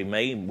 we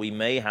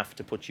may have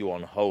to put you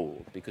on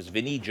hold, because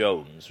Vinnie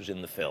Jones, who's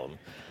in the film,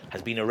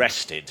 has been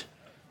arrested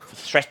for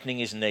threatening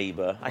his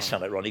neighbour. I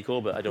sound like Ronnie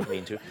Corbett, I don't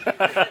mean to.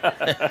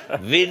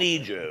 Vinnie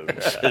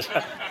Jones.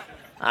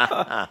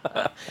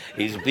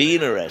 He's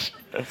been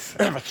arrested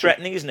for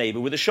threatening his neighbour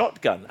with a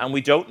shotgun, and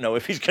we don't know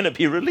if he's going to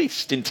be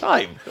released in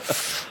time.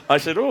 I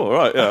said, all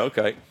right, yeah,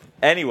 okay.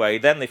 Anyway,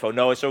 then they phoned,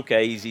 no, it's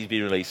okay, he's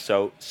been released.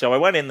 So I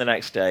went in the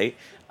next day,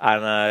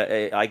 and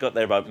I got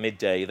there about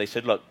midday. They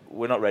said, look,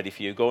 we're not ready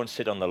for you. Go and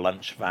sit on the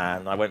lunch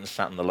van. I went and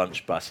sat on the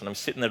lunch bus, and I'm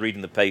sitting there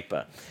reading the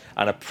paper,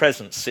 and a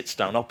presence sits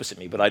down opposite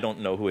me, but I don't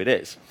know who it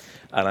is.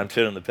 And I'm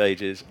turning the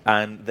pages,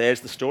 and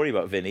there's the story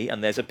about Vinnie,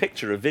 and there's a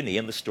picture of Vinnie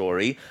in the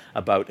story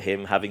about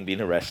him having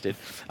been arrested.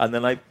 And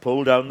then I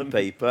pull down the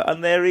paper,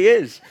 and there he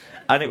is.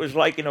 And it was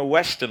like in a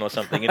Western or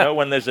something,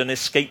 when there's an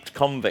escaped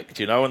convict,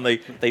 and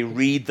they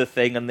read the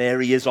thing, and there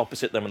he is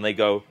opposite them, and they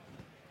go...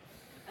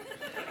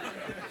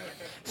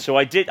 So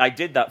I did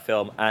that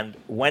film, and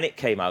when it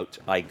came out,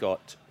 I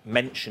got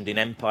mentioned in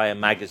Empire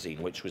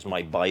magazine, which was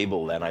my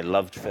Bible then. I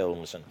loved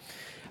films,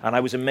 and I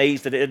was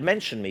amazed that it had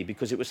mentioned me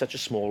because it was such a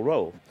small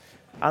role.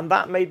 And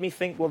that made me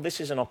think, well,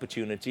 this is an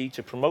opportunity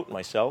to promote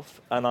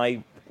myself, and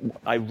I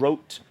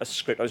wrote a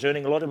script. I was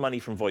earning a lot of money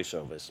from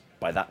voiceovers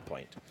by that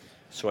point.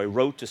 So I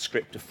wrote a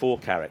script of 4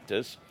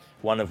 characters,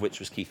 one of which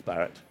was Keith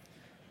Barrett,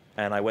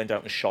 and I went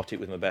out and shot it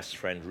with my best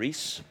friend,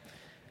 Reese,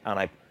 and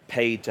I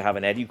paid to have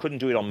an edit. You couldn't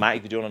do it on Mac.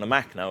 You could do it on a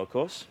Mac now, of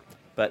course.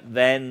 But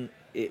then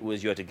it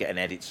was you had to get an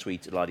edit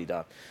suite,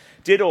 la-di-da.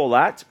 Did all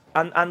that,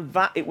 and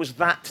it was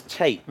that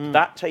tape.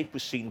 That tape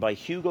was seen by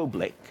Hugo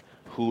Blick,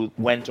 who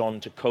went on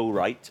to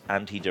co-write,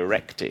 and he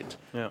directed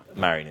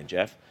Marion and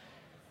Jeff.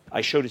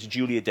 I showed it to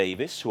Julia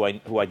Davis, who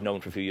I'd known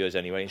for a few years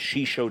anyway, and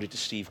she showed it to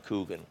Steve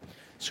Coogan.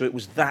 So it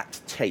was that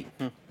tape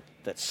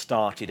that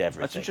started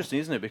everything. That's interesting,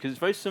 isn't it? Because it's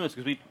very similar,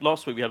 because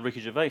last week we had Ricky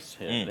Gervais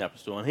here in the Apple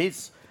Store, and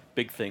his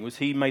big thing was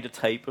he made a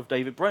tape of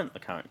David Brent, the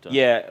character.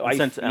 Yeah,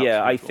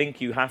 I think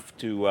you have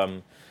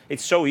to...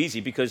 it's so easy,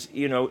 because,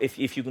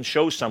 if you can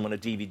show someone a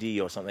DVD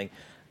or something,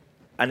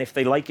 and if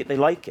they like it, they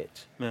like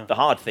it. Yeah. The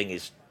hard thing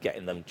is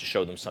getting them to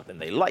show them something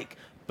they like.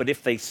 But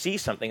if they see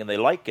something and they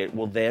like it,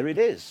 well, there it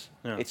is.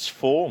 Yeah. It's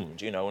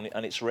formed,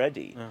 and it's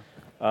ready.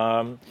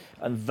 Yeah.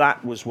 And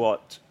that was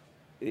what...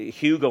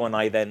 Hugo and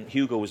I then...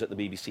 Hugo was at the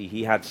BBC.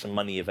 He had some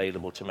money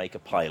available to make a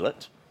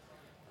pilot.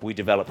 We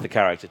developed the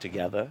character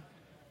together.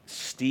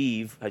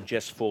 Steve had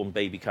just formed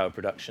Baby Cow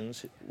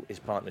Productions, his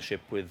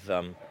partnership with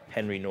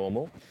Henry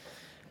Normal,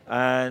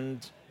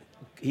 and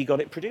he got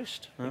it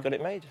produced. He got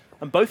it made.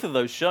 And both of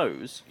those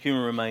shows,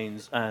 Human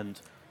Remains and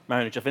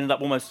Marion and Jeff, ended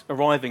up almost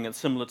arriving at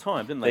similar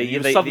time, didn't they?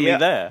 You were suddenly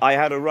there. I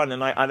had a run,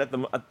 and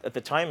at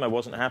the time I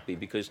wasn't happy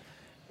because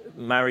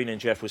Marion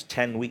and Jeff was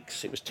 10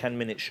 weeks. It was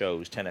 10-minute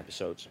shows, 10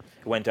 episodes.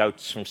 It went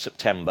out from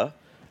September,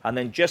 and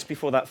then just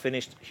before that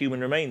finished, Human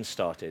Remains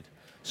started.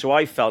 So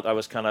I felt I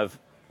was kind of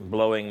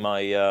blowing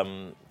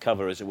my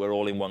cover, as it were,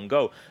 all in one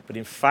go. But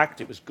in fact,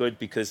 it was good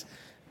because,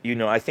 you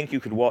know, I think you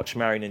could watch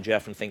Marion and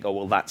Jeff and think, oh,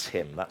 well, that's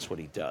him. That's what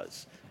he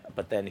does.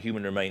 But then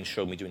Human Remains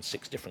showed me doing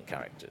 6 different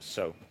characters.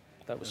 So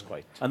that was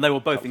quite... And they were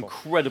both helpful.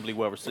 Incredibly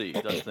well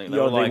received, I think. They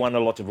won a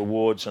lot of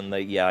awards, and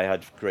I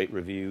had great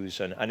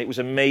reviews, and it was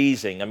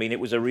amazing. I mean, it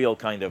was a real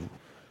kind of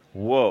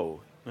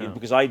whoa,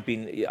 because I'd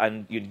been,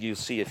 and you'll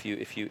see if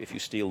you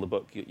steal the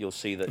book, you'll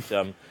see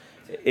that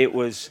it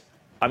was.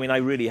 I mean, I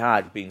really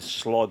had been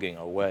slogging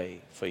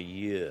away for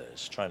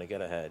years trying to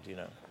get ahead, you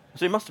know.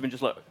 So it must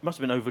have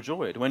been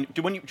overjoyed.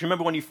 Do you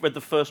remember when you read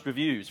the first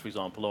reviews, for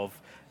example, of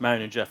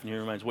Marion and Jeff and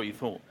Human Remains? What you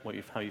thought?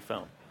 How you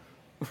felt?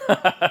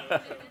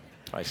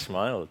 I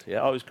smiled.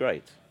 Yeah, it was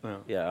great.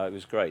 Yeah, it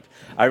was great.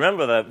 I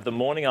remember the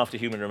morning after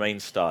Human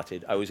Remains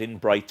started, I was in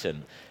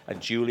Brighton,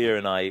 and Julia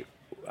and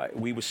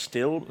we were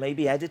still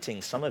maybe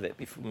editing some of it,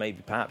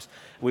 perhaps.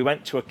 We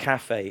went to a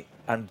cafe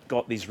and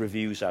got these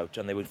reviews out,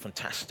 and they were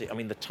fantastic. I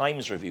mean, the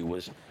Times review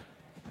was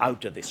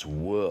out of this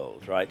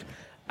world, right?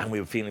 And we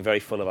were feeling very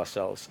full of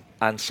ourselves.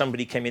 And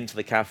somebody came into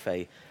the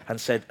cafe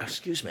and said,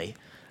 "Excuse me,"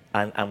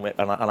 and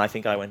I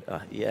think I went,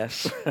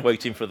 "Yes,"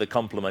 waiting for the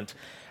compliment.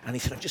 And he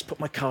said, "I've just put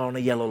my car on a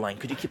yellow line.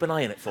 Could you keep an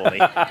eye on it for me?"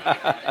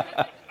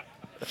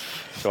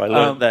 So I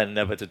learned then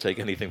never to take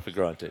anything for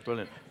granted.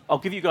 Brilliant. I'll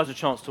give you guys a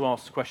chance to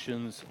ask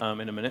questions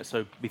in a minute,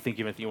 so be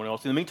thinking of anything you want to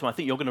ask. In the meantime, I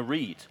think you're going to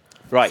read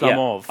some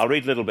of... I'll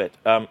read a little bit.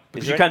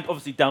 Because you can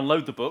obviously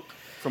download the book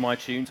from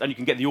iTunes, and you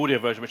can get the audio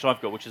version, which I've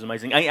got, which is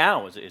amazing. 8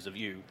 hours it is of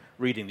you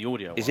reading the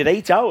audio. Is it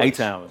 8 hours? 8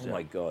 hours, Oh,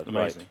 my God.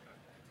 Amazing. Right.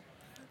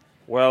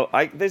 Well,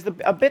 there's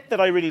a bit that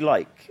I really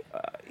like.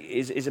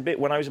 Is a bit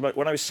when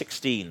I was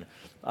 16.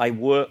 I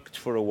worked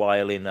for a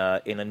while in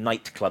a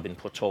nightclub in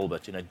Port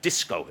Talbot, in a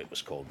disco it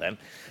was called then,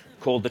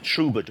 called the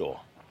Troubadour,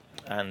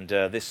 and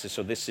this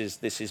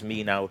is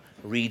me now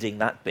reading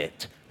that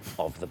bit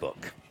of the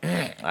book.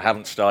 I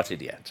haven't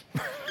started yet.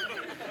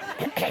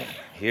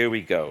 Here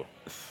we go.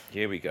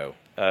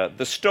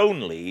 The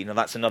Stoneleigh,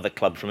 that's another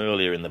club from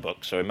earlier in the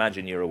book, so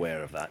imagine you're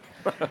aware of that.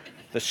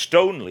 The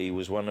Stoneleigh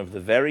was one of the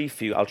very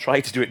few, I'll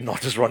try to do it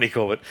not as Ronnie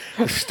Corbett,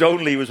 the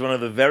Stoneleigh was one of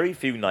the very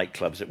few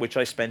nightclubs at which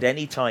I spent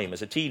any time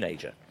as a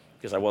teenager,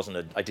 because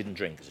I didn't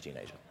drink as a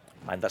teenager.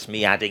 And that's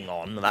me adding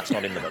on, and that's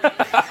not in the book.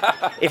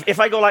 If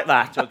I go like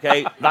that,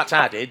 okay, that's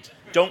added,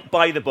 don't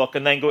buy the book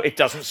and then go, it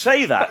doesn't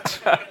say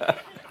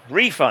that.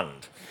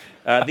 Refund.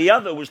 The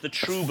other was the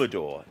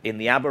Troubadour in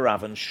the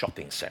Aberavon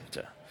shopping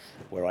centre,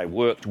 where I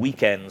worked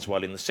weekends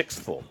while in the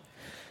 6th form.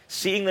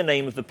 Seeing the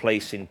name of the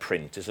place in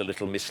print is a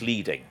little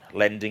misleading,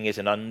 lending it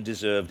an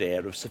undeserved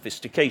air of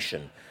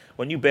sophistication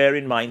when you bear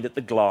in mind that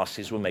the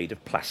glasses were made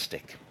of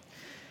plastic.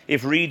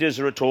 If readers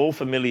are at all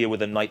familiar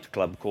with a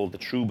nightclub called the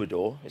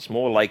Troubadour, it's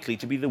more likely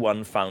to be the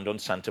one found on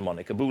Santa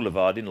Monica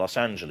Boulevard in Los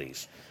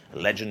Angeles, a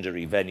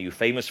legendary venue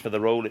famous for the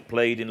role it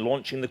played in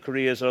launching the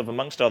careers of,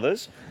 amongst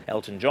others,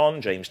 Elton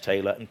John, James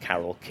Taylor, and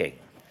Carole King.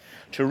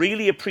 To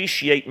really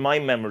appreciate my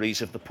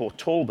memories of the Port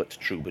Talbot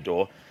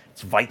Troubadour,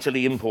 it's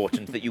vitally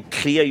important that you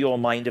clear your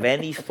mind of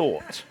any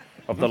thought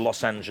of the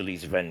Los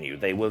Angeles venue.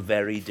 They were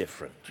very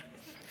different.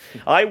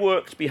 I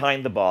worked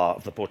behind the bar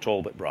of the Port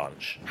Talbot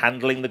branch,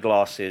 handling the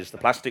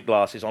plastic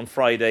glasses, on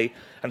Friday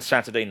and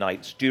Saturday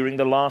nights during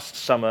the last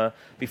summer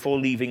before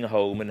leaving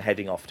home and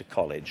heading off to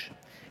college.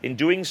 In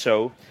doing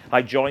so,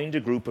 I joined a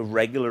group of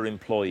regular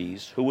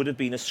employees who would have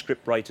been a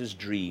scriptwriter's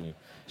dream,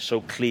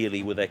 so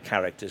clearly were their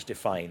characters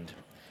defined.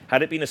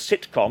 Had it been a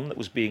sitcom that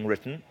was being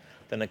written,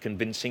 then a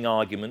convincing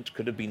argument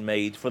could have been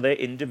made for their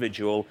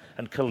individual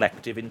and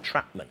collective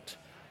entrapment,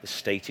 the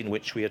state in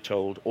which we are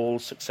told all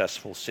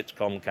successful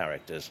sitcom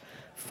characters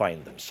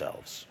find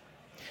themselves.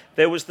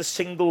 There was the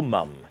single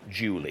mum,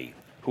 Julie,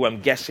 who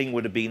I'm guessing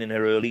would have been in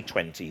her early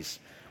 20s,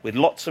 with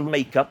lots of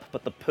makeup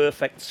but the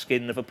perfect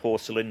skin of a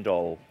porcelain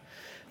doll.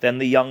 Then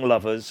the young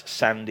lovers,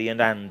 Sandy and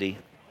Andy.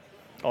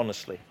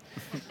 Honestly.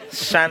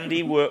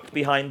 Sandy worked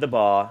behind the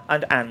bar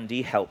and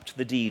Andy helped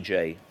the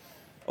DJ.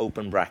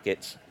 Open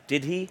brackets.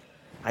 Did he?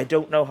 I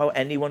don't know how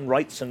anyone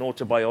writes an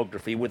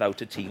autobiography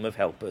without a team of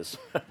helpers.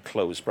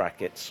 Close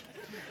brackets.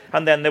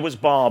 And then there was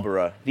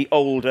Barbara, the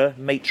older,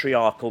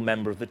 matriarchal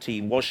member of the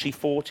team. Was she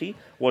 40?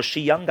 Was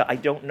she younger? I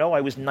don't know.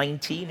 I was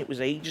 19. It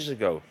was ages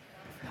ago.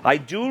 I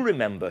do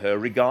remember her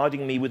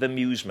regarding me with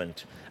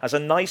amusement as a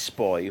nice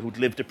boy who'd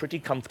lived a pretty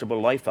comfortable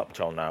life up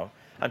till now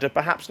and had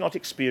perhaps not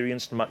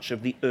experienced much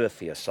of the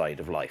earthier side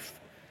of life.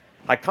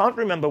 I can't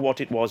remember what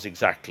it was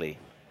exactly,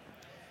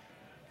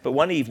 but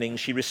one evening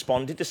she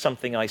responded to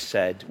something I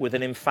said with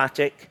an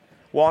emphatic,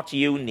 "What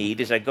you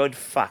need is a good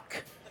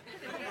fuck."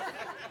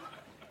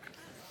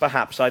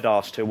 Perhaps I'd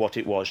asked her what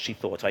it was she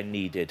thought I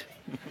needed.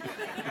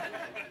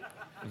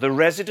 The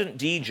resident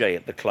DJ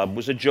at the club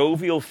was a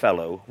jovial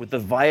fellow with the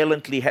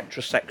violently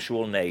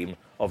heterosexual name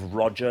of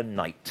Roger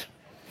Knight.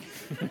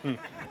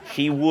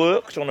 He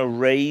worked on a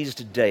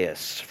raised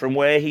dais from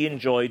where he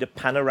enjoyed a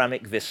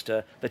panoramic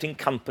vista that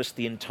encompassed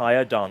the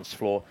entire dance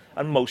floor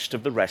and most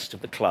of the rest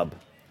of the club.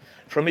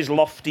 From his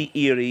lofty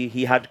eyrie,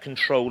 he had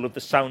control of the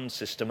sound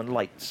system and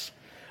lights,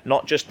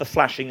 not just the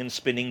flashing and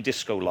spinning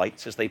disco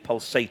lights as they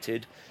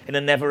pulsated in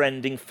a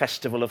never-ending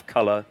festival of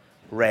colour,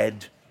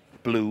 red,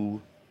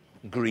 blue,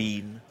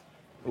 green,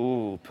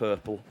 ooh,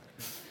 purple,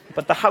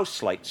 but the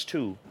house lights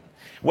too.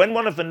 When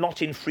one of the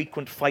not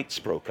infrequent fights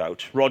broke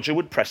out, Roger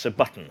would press a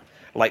button,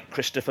 like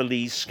Christopher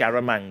Lee's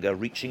Scaramanga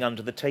reaching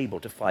under the table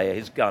to fire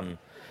his gun,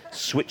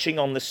 switching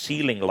on the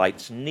ceiling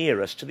lights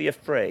nearest to the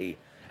affray,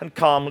 and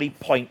calmly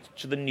point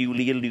to the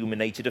newly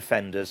illuminated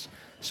offenders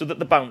so that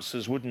the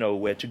bouncers would know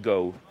where to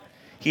go.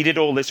 He did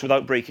all this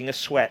without breaking a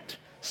sweat,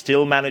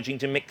 still managing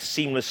to mix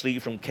seamlessly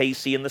from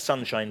Casey and the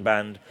Sunshine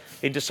Band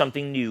into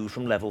something new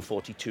from Level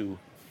 42.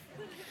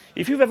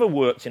 If you've ever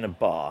worked in a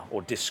bar,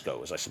 or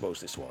disco, as I suppose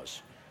this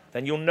was,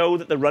 then you'll know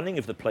that the running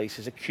of the place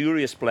is a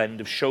curious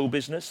blend of show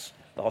business,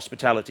 the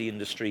hospitality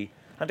industry,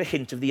 and a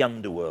hint of the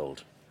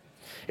underworld.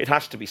 It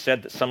has to be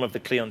said that some of the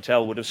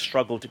clientele would have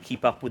struggled to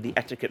keep up with the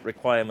etiquette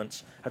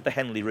requirements at the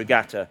Henley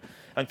Regatta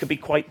and could be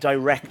quite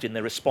direct in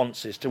their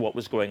responses to what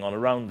was going on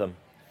around them.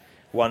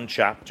 One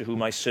chap, to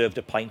whom I served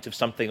a pint of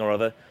something or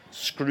other,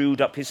 screwed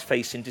up his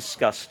face in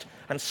disgust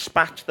and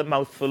spat the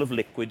mouthful of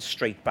liquid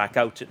straight back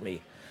out at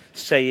me,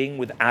 saying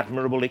with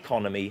admirable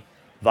economy,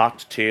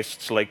 "That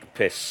tastes like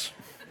piss,"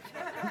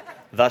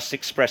 thus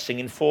expressing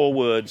in 4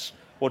 words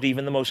what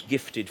even the most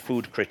gifted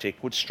food critic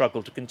would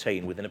struggle to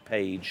contain within a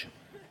page.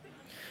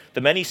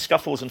 The many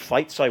scuffles and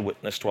fights I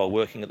witnessed while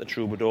working at the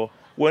Troubadour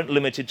weren't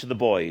limited to the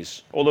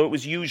boys, although it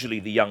was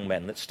usually the young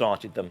men that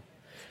started them.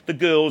 The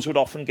girls would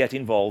often get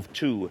involved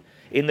too,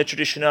 in the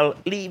traditional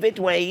 "leave it,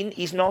 Wayne,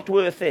 he's not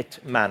worth it"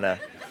 manner,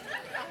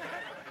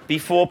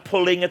 before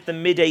pulling at the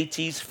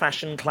mid-80s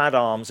fashion-clad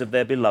arms of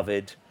their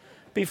beloved,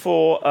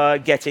 before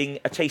getting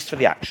a taste for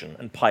the action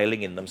and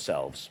piling in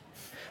themselves.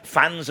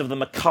 Fans of the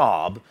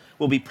macabre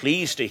will be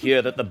pleased to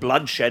hear that the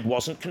bloodshed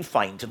wasn't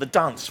confined to the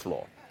dance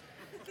floor.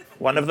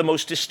 One of the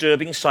most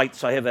disturbing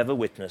sights I have ever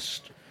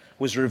witnessed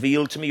was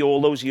revealed to me all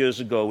those years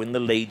ago in the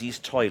ladies'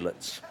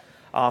 toilets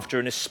after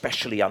an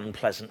especially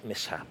unpleasant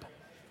mishap.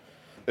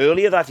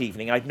 Earlier that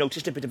evening, I'd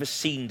noticed a bit of a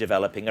scene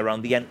developing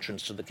around the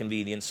entrance to the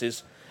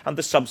conveniences and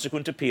the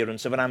subsequent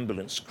appearance of an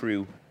ambulance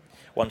crew.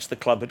 Once the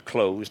club had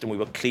closed and we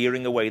were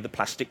clearing away the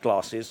plastic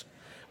glasses,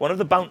 one of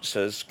the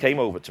bouncers came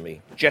over to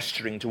me,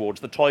 gesturing towards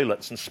the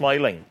toilets and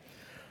smiling.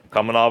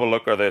 "Come and have a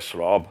look at this,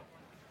 Rob."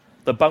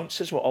 The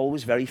bouncers were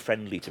always very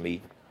friendly to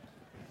me.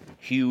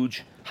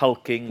 Huge,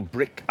 hulking,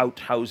 brick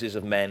outhouses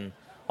of men,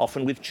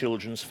 often with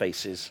children's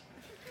faces.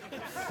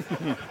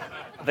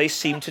 They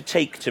seemed to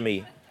take to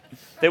me.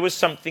 There was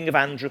something of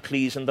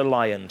Androcles and the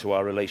lion to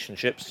our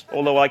relationships,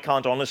 although I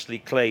can't honestly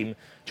claim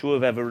to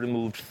have ever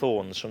removed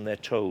thorns from their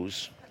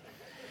toes.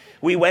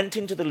 We went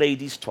into the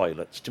ladies'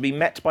 toilets to be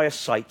met by a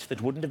sight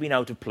that wouldn't have been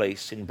out of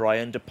place in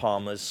Brian De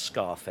Palma's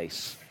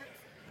Scarface.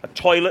 A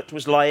toilet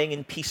was lying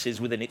in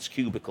pieces within its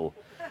cubicle.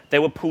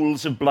 There were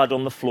pools of blood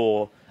on the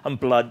floor and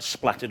blood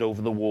splattered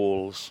over the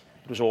walls.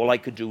 It was all I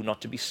could do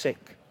not to be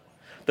sick.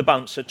 The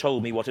bouncer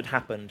told me what had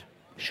happened,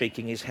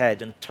 shaking his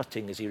head and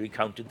tutting as he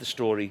recounted the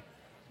story.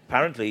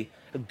 Apparently,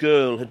 a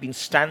girl had been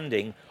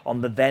standing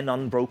on the then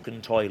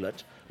unbroken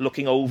toilet,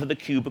 looking over the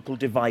cubicle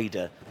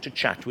divider to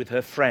chat with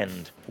her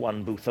friend,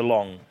 one booth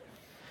along.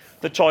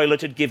 The toilet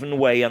had given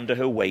way under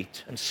her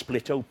weight and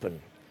split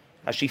open.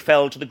 As she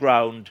fell to the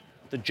ground,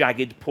 the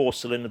jagged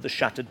porcelain of the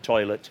shattered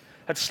toilet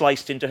had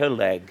sliced into her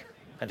leg,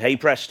 and hey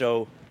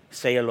presto,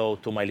 say hello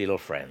to my little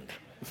friend.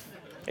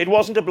 It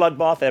wasn't a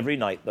bloodbath every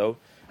night, though,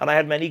 and I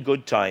had many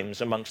good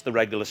times amongst the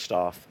regular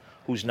staff,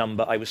 whose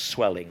number I was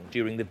swelling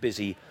during the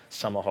busy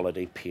summer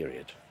holiday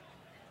period.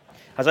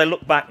 As I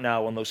look back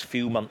now on those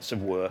few months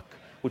of work,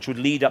 which would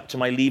lead up to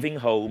my leaving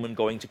home and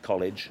going to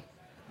college,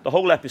 the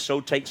whole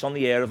episode takes on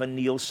the air of a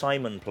Neil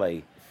Simon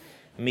play.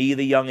 Me,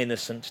 the young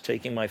innocent,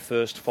 taking my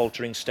first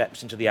faltering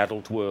steps into the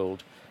adult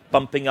world,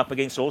 bumping up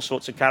against all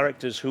sorts of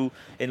characters who,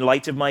 in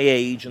light of my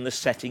age and the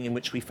setting in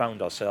which we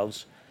found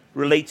ourselves,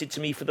 related to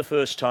me for the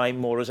first time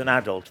more as an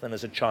adult than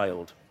as a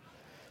child.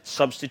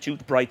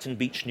 Substitute Brighton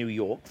Beach, New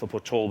York for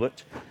Port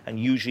Talbot and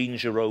Eugene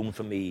Jerome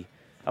for me,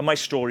 and my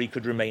story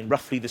could remain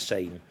roughly the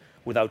same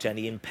without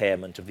any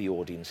impairment of the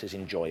audience's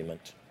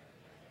enjoyment.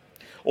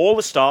 All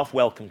the staff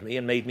welcomed me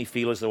and made me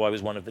feel as though I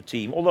was one of the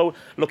team, although,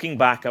 looking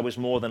back, I was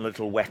more than a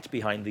little wet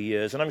behind the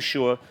ears, and I'm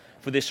sure,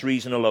 for this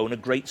reason alone, a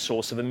great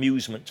source of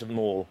amusement to them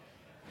all.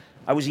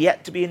 I was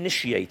yet to be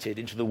initiated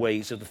into the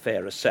ways of the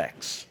fairer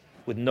sex,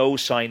 with no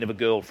sign of a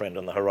girlfriend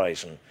on the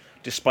horizon,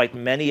 despite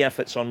many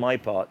efforts on my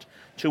part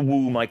to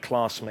woo my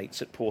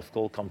classmates at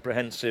Porthcawl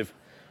Comprehensive,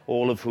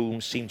 all of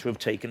whom seemed to have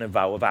taken a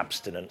vow of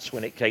abstinence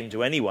when it came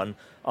to anyone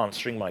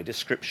answering my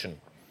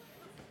description.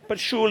 But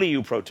surely,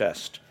 you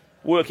protest,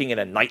 Working in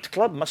a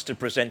nightclub must have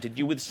presented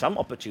you with some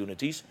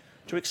opportunities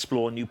to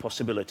explore new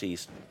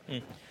possibilities.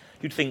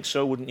 You'd think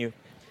so, wouldn't you?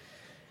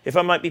 If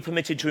I might be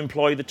permitted to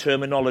employ the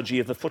terminology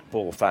of the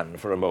football fan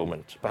for a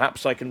moment,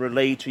 perhaps I can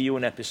relay to you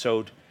an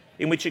episode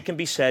in which it can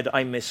be said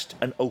I missed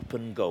an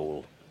open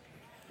goal.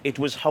 It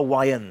was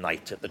Hawaiian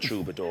night at the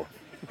Troubadour,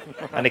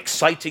 an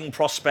exciting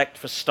prospect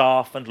for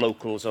staff and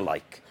locals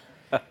alike.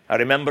 I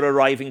remember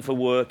arriving for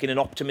work in an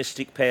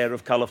optimistic pair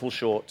of colourful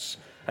shorts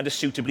and a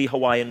suitably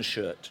Hawaiian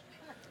shirt,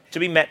 to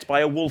be met by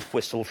a wolf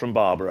whistle from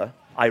Barbara,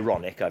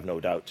 ironic, I've no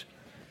doubt.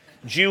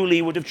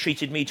 Julie would have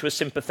treated me to a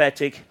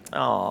sympathetic,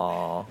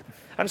 "Aww,"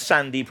 and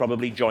Sandy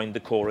probably joined the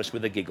chorus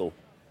with a giggle.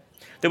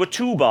 There were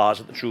 2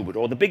 bars at the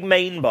Troubadour, the big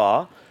main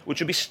bar,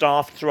 which would be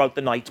staffed throughout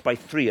the night by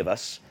 3 of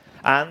us,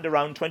 and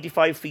around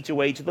 25 feet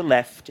away to the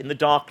left, in the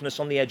darkness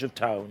on the edge of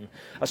town,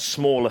 a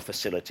smaller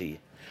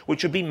facility,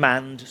 which would be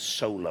manned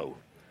solo.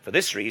 For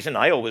this reason,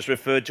 I always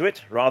referred to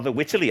it, rather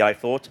wittily I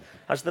thought,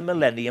 as the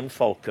Millennium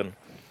Falcon.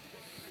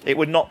 It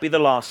would not be the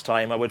last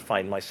time I would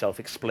find myself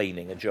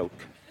explaining a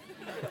joke.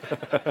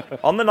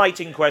 On the night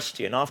in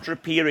question, after a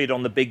period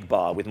on the big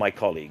bar with my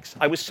colleagues,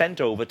 I was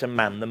sent over to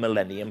man the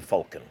Millennium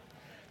Falcon.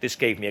 This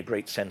gave me a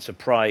great sense of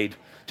pride,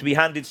 to be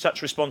handed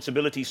such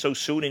responsibility so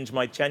soon into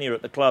my tenure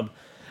at the club,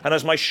 and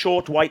as my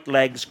short white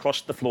legs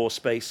crossed the floor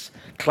space,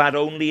 clad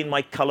only in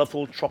my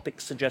colourful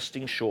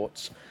tropic-suggesting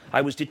shorts,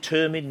 I was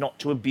determined not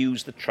to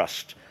abuse the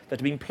trust that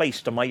had been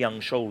placed on my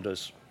young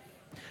shoulders.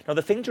 Now,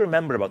 the thing to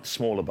remember about the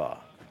smaller bar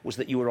was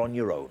that you were on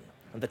your own,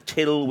 and the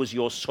till was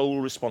your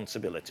sole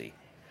responsibility.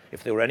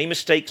 If there were any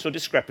mistakes or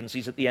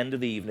discrepancies at the end of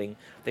the evening,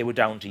 they were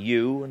down to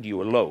you and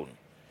you alone.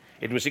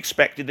 It was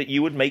expected that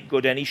you would make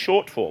good any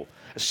shortfall,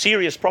 a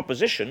serious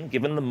proposition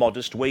given the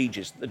modest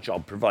wages that the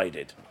job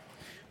provided.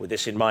 With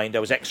this in mind,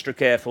 I was extra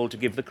careful to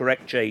give the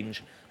correct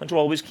change and to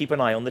always keep an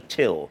eye on the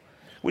till,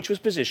 which was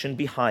positioned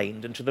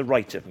behind and to the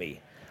right of me,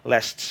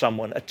 lest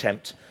someone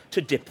attempt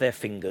to dip their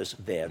fingers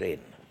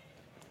therein.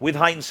 With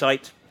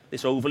hindsight,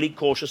 this overly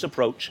cautious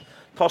approach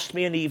cost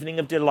me an evening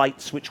of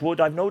delights which would,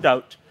 I've no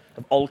doubt,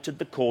 have altered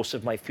the course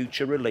of my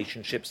future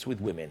relationships with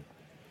women.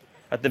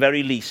 At the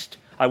very least,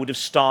 I would have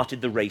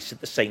started the race at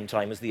the same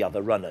time as the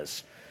other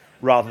runners,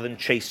 rather than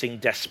chasing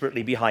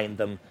desperately behind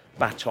them,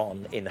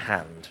 baton in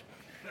hand.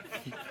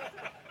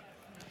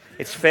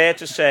 It's fair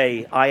to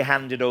say I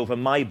handed over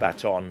my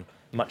baton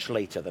much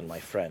later than my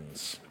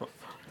friends.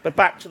 But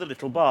back to the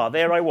little bar.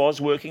 There I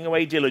was, working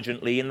away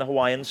diligently in the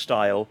Hawaiian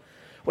style,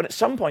 when at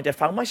some point I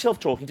found myself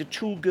talking to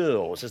 2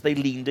 girls as they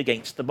leaned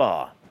against the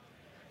bar.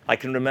 I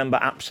can remember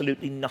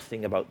absolutely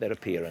nothing about their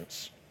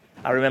appearance.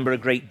 I remember a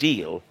great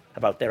deal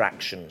about their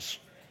actions.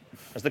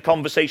 As the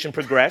conversation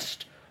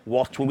progressed,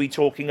 what were we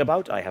talking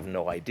about? I have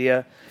no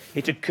idea.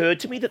 It occurred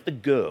to me that the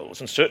girls,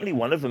 and certainly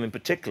one of them in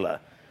particular,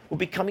 were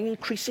becoming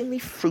increasingly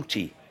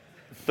fruity,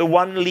 the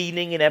one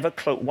leaning in ever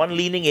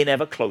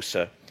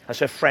closer as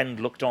her friend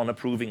looked on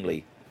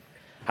approvingly.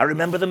 I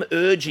remember them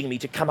urging me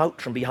to come out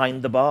from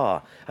behind the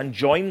bar and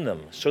join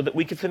them so that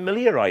we could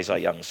familiarize our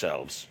young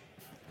selves.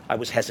 I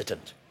was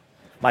hesitant,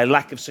 my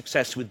lack of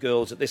success with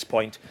girls at this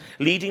point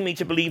leading me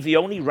to believe the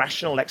only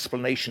rational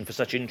explanation for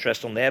such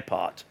interest on their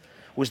part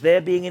was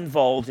their being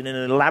involved in an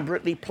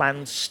elaborately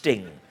planned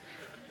sting,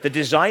 the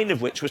design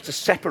of which was to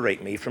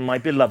separate me from my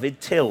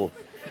beloved Till,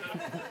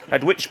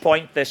 at which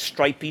point their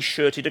stripy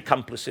shirted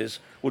accomplices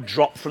would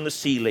drop from the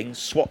ceiling,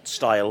 SWAT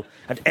style,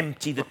 and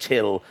empty the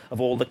till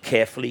of all the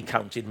carefully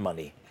counted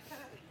money.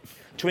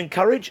 To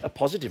encourage a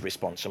positive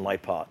response on my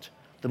part,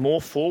 the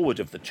more forward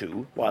of the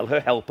 2, while her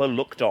helper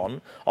looked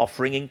on,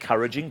 offering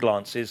encouraging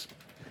glances,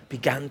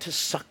 began to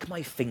suck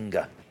my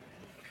finger.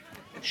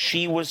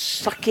 She was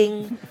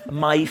sucking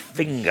my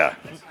finger.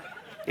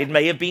 It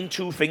may have been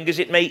 2 fingers,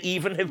 it may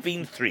even have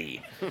been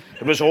 3.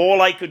 It was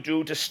all I could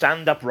do to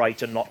stand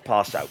upright and not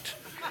pass out.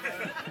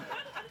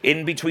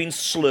 In between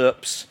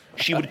slurps,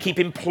 she would keep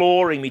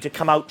imploring me to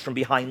come out from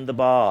behind the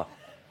bar.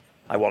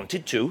 I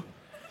wanted to.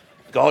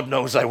 God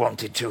knows I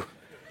wanted to.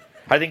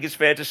 I think it's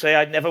fair to say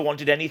I'd never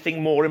wanted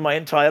anything more in my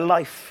entire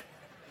life.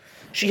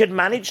 She had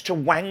managed to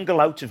wangle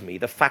out of me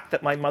the fact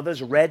that my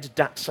mother's red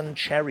Datsun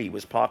Cherry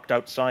was parked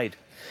outside,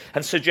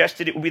 and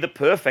suggested it would be the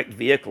perfect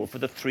vehicle for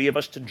the 3 of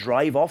us to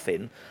drive off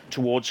in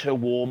towards her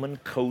warm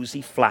and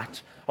cosy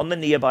flat on the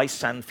nearby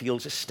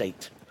Sandfields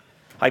estate.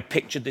 I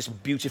pictured this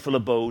beautiful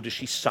abode as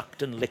she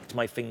sucked and licked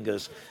my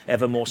fingers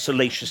ever more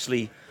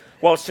salaciously,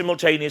 while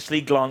simultaneously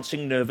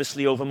glancing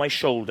nervously over my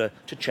shoulder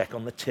to check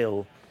on the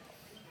till.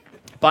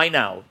 By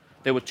now,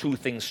 there were 2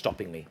 things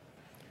stopping me.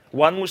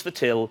 One was the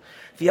till,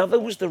 the other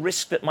was the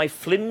risk that my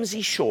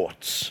flimsy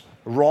shorts,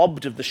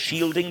 robbed of the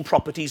shielding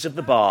properties of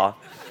the bar,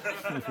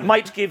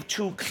 might give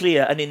too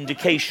clear an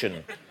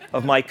indication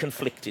of my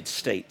conflicted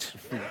state.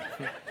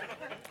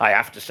 I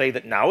have to say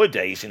that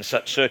nowadays, in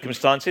such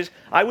circumstances,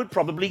 I would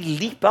probably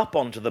leap up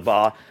onto the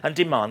bar and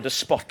demand a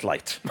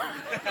spotlight.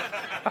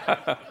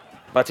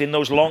 But in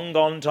those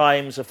long-gone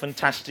times of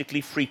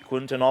fantastically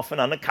frequent and often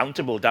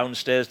unaccountable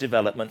downstairs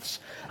developments,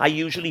 I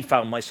usually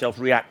found myself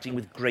reacting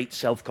with great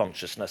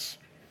self-consciousness.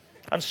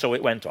 And so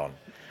it went on.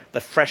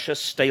 the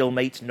freshest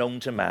stalemate known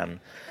to man,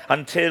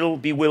 until,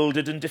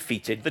 bewildered and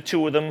defeated, the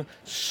two of them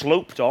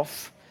sloped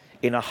off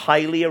in a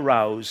highly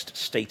aroused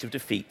state of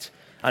defeat,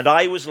 and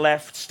I was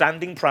left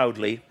standing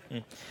proudly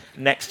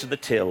next to the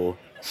till,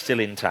 still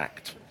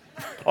intact.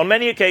 On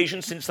many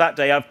occasions since that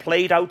day, I've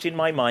played out in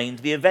my mind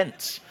the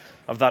events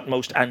of that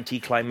most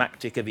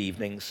anticlimactic of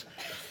evenings,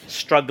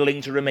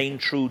 struggling to remain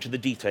true to the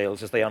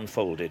details as they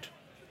unfolded.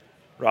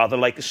 Rather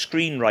like a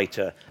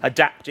screenwriter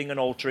adapting and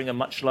altering a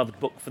much-loved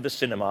book for the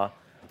cinema,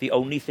 the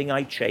only thing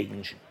I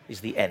change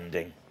is the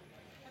ending.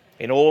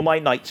 In all my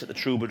nights at the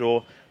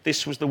Troubadour,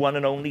 this was the one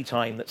and only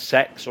time that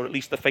sex, or at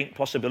least the faint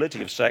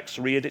possibility of sex,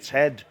 reared its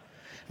head.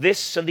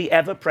 This and the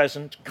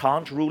ever-present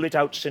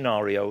can't-rule-it-out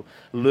scenario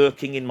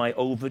lurking in my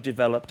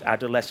overdeveloped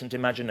adolescent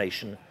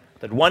imagination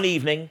that one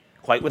evening,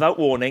 quite without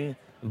warning,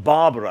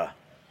 Barbara,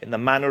 in the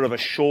manner of a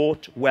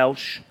short,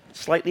 Welsh,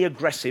 slightly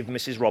aggressive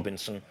Mrs.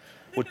 Robinson,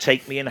 would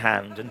take me in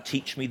hand and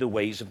teach me the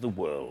ways of the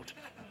world.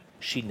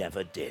 She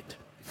never did.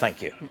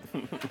 Thank you.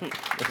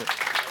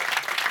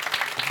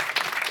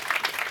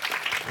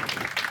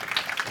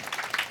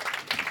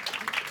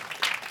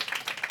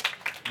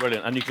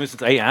 Brilliant. And you can listen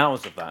to 8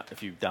 hours of that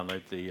if you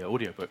download the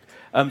audiobook.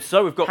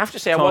 So we've got... I have to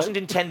say, I wasn't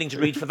intending to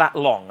read for that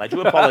long. I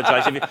do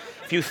apologise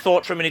if you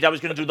thought for a minute I was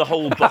going to do the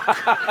whole book.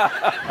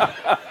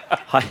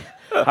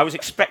 I was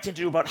expecting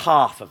to do about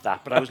half of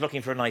that, but I was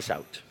looking for a nice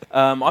out.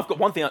 I've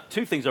got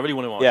two things I really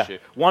want to ask you.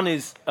 One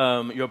is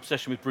your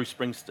obsession with Bruce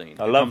Springsteen.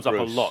 I love comes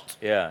Bruce. up a lot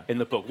Yeah. in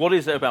the book. What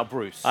is it about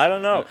Bruce? I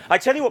don't know. I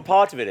tell you what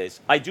part of it is.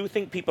 I do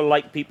think people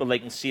like people they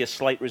can see a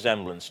slight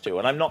resemblance to.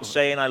 And I'm not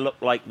saying I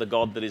look like the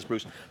god that is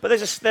Bruce. But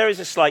there is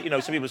a slight,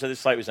 some people say there's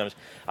a slight resemblance.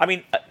 I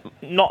mean,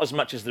 not as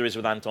much as there is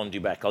with Anton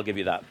Dubek, I'll give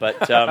you that.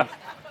 But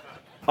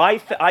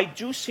I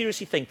do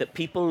seriously think that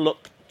people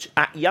look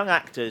at young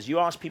actors, you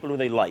ask people who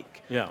they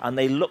like, and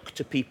they look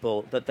to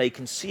people that they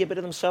can see a bit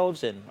of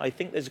themselves in. I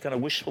think there's a kind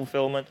of wish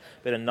fulfillment,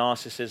 a bit of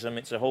narcissism.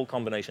 It's a whole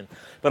combination.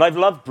 But I've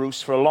loved Bruce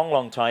for a long,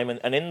 long time,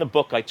 and in the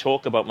book I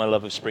talk about my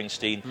love of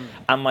Springsteen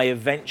and my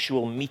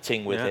eventual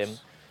meeting with him,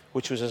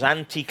 which was as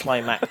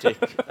anticlimactic.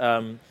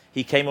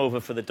 He came over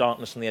for the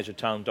Darkness on the Edge of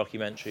Town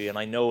documentary, and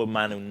I know a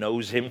man who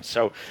knows him,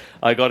 so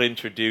I got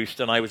introduced,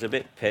 and I was a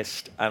bit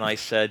pissed, and I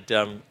said,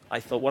 I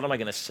thought, what am I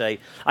going to say?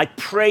 I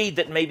prayed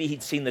that maybe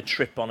he'd seen The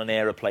Trip on an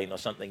aeroplane or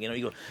something.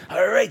 You go,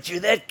 all right, you're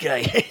that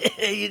guy.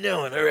 How you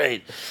doing? All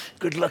right.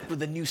 Good luck with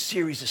the new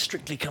series of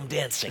Strictly Come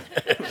Dancing.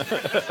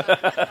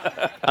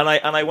 and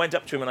I went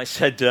up to him, and I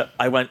said,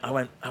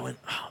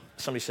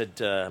 somebody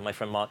said, my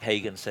friend Mark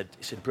Hagan said,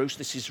 Bruce,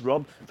 this is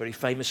Rob, very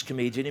famous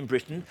comedian in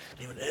Britain.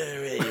 And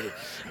he went,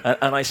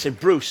 and I said,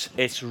 Bruce,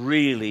 it's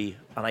really,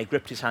 and I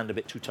gripped his hand a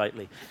bit too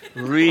tightly,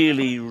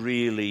 really,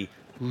 really,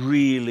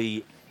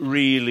 really,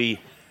 really,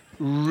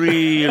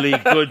 really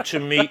good to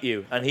meet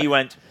you. And he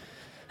went,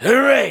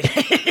 hooray!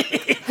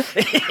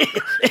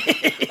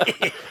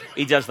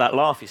 He does that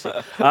laugh, you see.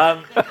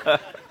 And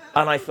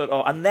I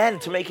thought, and then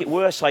to make it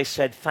worse, I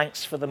said,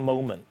 thanks for the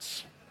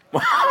moments.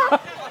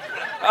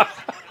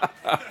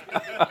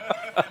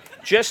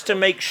 Just to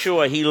make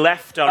sure he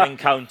left our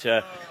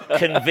encounter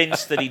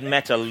convinced that he'd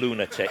met a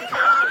lunatic.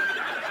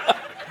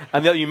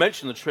 And you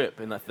mentioned The Trip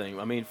in that thing.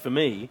 I mean, for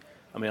me,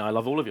 I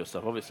love all of your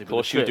stuff, obviously. Of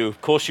course you do.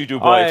 Of course you do,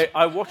 Boyd.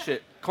 I watch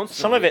it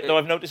constantly. Some of it, though,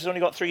 I've noticed has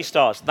only got 3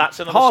 stars. That's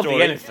another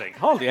story.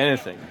 Hardly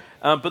anything.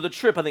 But The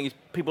Trip, I think,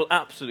 people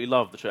absolutely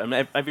love The Trip. I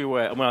mean,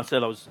 everywhere. And when I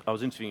said I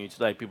was interviewing you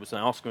today, people were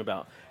asking me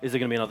about, is there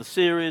going to be another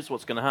series?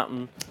 What's going to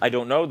happen? I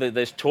don't know.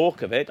 There's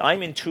talk of it.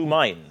 I'm in 2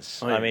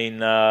 minds. Oh, yeah. I mean,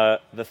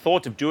 the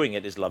thought of doing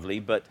it is lovely,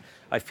 but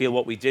I feel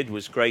what we did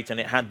was great, and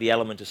it had the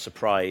element of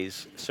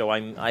surprise. So I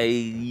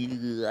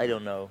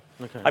don't know.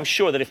 Okay. I'm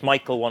sure that if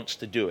Michael wants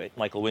to do it,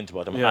 Michael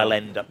Winterbottom, I'll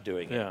end up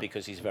doing it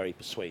because he's very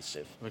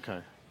persuasive. Okay.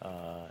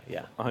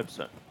 Yeah. I hope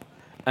so.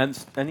 And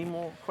any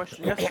more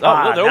questions? Yes. They're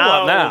all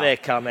up now. They're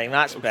coming.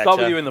 That's better. Start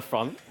with you in the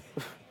front.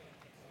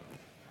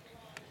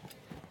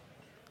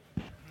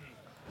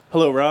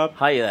 Hello, Rob.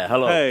 Hi there.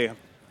 Hello. Hey.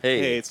 Hey.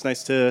 Hey, it's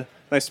nice to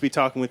be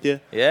talking with you.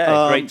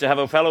 Yeah, great to have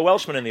a fellow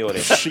Welshman in the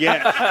audience.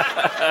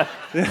 Yeah.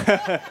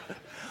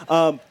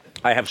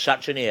 I have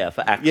such an ear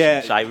for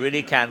accents. Yeah. I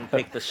really can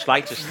pick the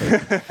slightest thing.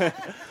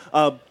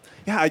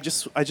 Yeah, I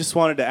just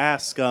wanted to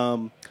ask,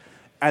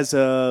 as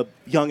a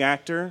young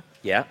actor,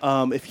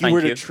 if you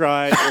were to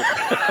try...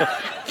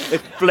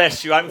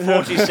 Bless you, I'm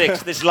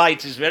 46. This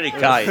light is very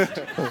kind.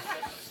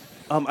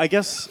 I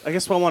guess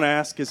what I want to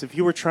ask is, if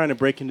you were trying to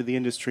break into the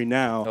industry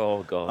now...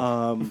 Oh,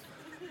 God.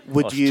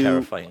 Would you...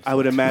 Terrifying. I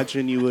would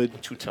imagine you would... I'm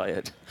too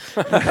tired.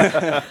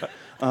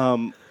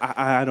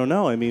 I don't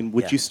know. I mean,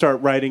 would you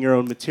start writing your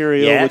own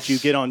material? Yes. Would you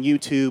get on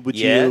YouTube?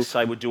 Yes,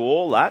 I would do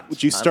all that.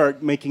 Would you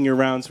start making your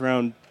rounds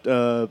around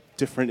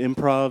different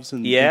improvs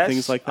and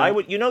things like that? I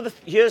would. You know,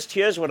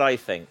 here's what I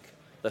think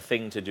the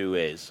thing to do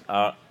is,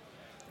 and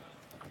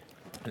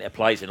it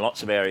applies in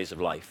lots of areas of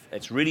life.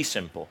 It's really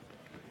simple,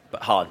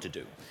 but hard to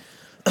do.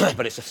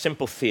 But it's a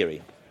simple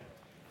theory.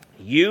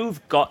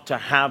 You've got to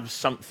have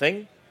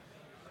something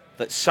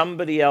that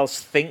somebody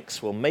else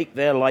thinks will make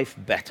their life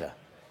better.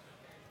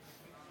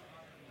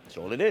 That's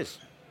all it is.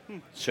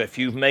 So if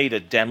you've made a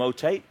demo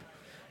tape,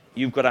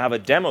 you've got to have a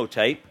demo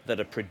tape that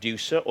a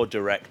producer or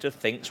director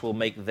thinks will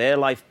make their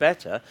life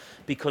better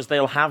because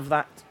they'll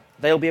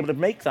be able to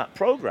make that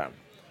program.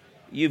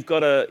 You've got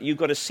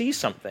to see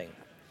something.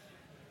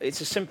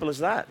 It's as simple as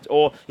that.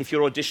 Or if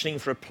you're auditioning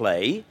for a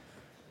play,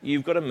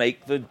 you've got to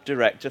make the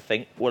director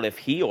think, well, if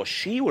he or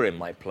she were in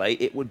my play,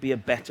 it would be a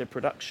better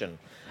production.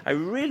 I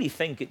really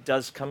think it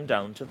does come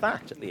down to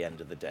that at the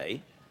end of the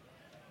day.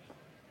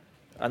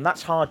 And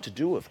that's hard to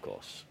do, of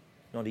course.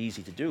 Not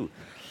easy to do.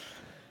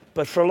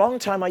 But for a long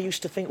time, I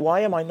used to think, why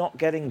am I not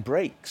getting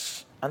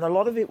breaks? And a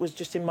lot of it was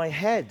just in my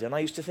head. And I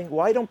used to think,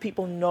 why don't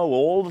people know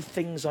all the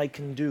things I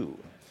can do?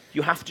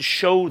 You have to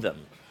show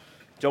them.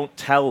 Don't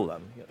tell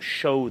them.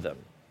 Show them.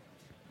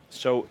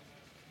 So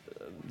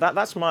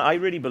I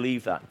really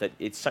believe that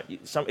it's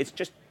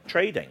just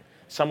trading.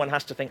 Someone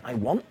has to think, I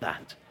want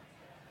that.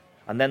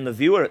 And then the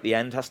viewer at the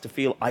end has to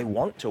feel, I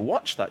want to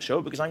watch that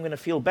show because I'm going to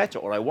feel better,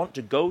 or I want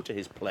to go to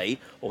his play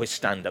or his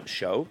stand-up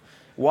show.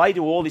 Why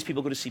do all these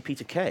people go to see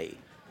Peter Kay?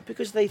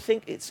 Because they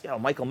think it's,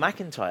 Michael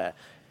McIntyre,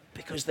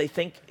 because they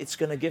think it's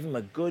going to give them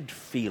a good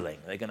feeling.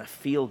 They're going to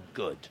feel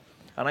good.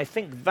 And I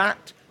think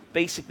that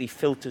basically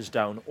filters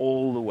down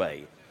all the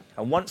way.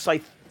 And once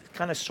I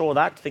kind of saw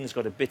that, things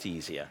got a bit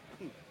easier.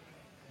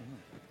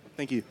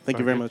 Thank you. Thank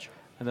you very much.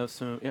 And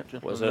that's,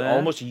 was an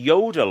almost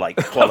Yoda-like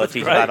quality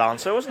to that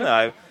answer, wasn't it?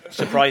 I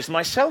surprised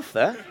myself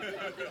there.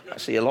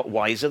 Actually, a lot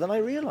wiser than I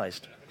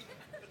realised.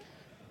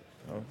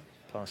 Oh,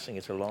 passing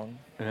it along.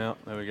 Yeah,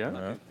 there we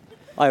go.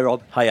 Hi,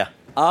 Rob. Hiya.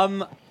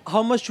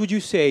 How much would you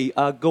say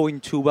going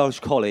to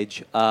Welsh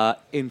College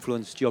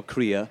influenced your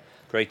career?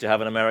 Great to have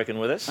an American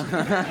with us.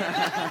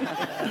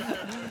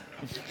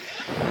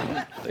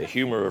 The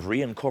humour of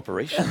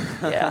reincorporation.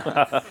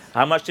 Yeah.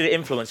 How much did it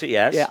influence it?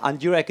 Yes. Yeah, and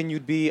do you reckon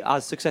you'd be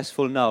as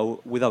successful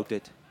now without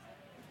it?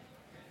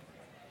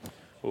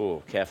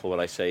 Oh, careful what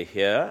I say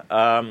here.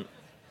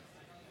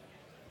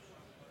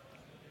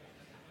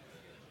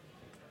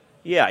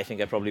 Yeah, I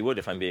think I probably would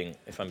if I'm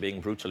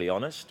being brutally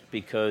honest,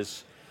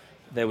 because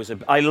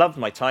I loved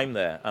my time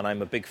there, and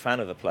I'm a big fan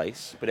of the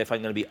place. But if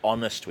I'm going to be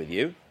honest with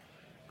you,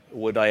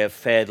 would I have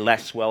fared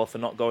less well for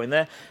not going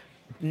there?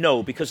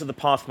 No, because of the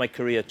path my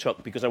career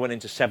took, because I went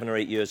into 7 or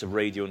 8 years of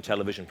radio and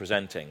television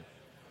presenting.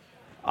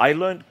 I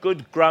learned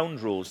good ground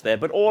rules there,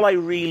 but all I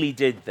really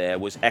did there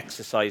was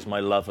exercise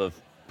my love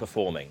of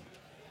performing,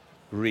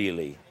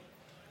 really.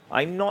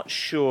 I'm not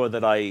sure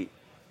that I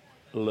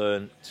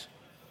learnt...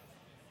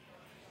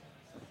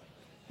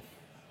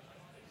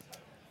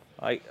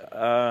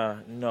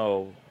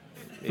 no.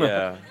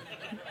 Yeah.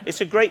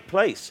 It's a great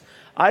place.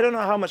 I don't know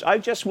how much.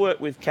 I've just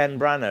worked with Ken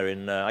Branagh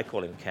in, I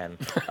call him Ken,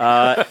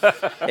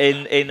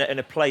 in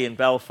a play in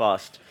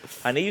Belfast.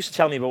 And he used to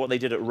tell me about what they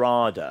did at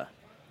RADA.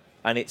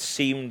 And it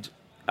seemed,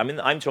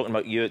 I'm talking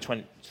about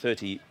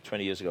 30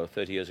 years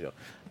ago.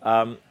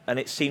 And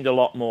it seemed a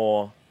lot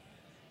more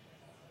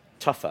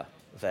tougher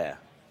there.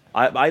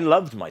 I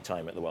loved my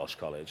time at the Welsh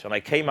College. And I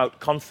came out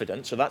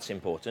confident, so that's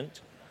important.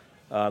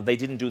 They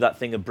didn't do that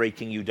thing of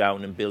breaking you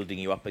down and building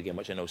you up again,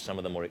 which I know some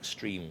of the more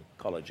extreme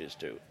colleges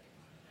do.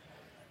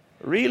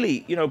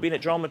 Really, being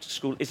at drama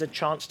school is a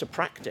chance to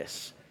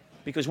practice.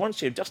 Because once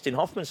Dustin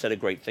Hoffman said a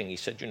great thing. He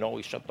said,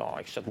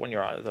 when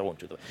you're, I won't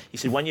do that. He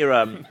said, when you're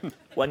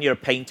a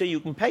painter, you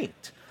can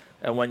paint.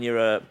 And when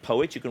you're a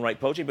poet, you can write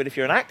poetry. But if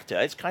you're an actor,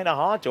 it's kind of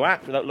hard to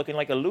act without looking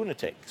like a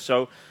lunatic.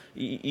 So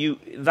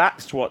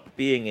that's what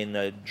being in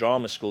a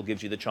drama school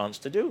gives you the chance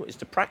to do, is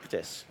to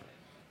practice.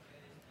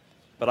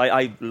 But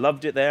I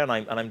loved it there, and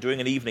I'm doing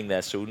an evening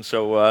there soon.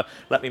 So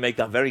let me make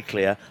that very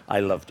clear.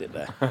 I loved it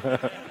there.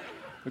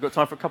 We've got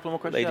time for a couple more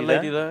questions.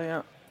 Lady there,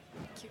 yeah.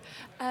 Thank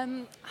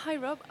you. Hi,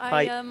 Rob.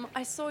 Hi.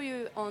 I saw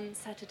you on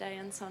Saturday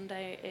and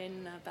Sunday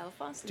in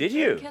Belfast. Did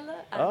you?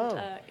 Killer, and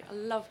I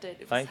loved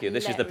it. Thank you.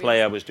 This is the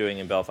play I was doing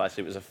in Belfast.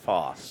 It was a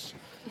farce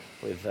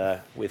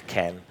with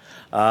Ken.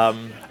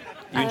 You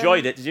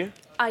enjoyed it, did you?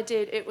 I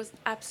did. It was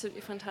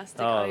absolutely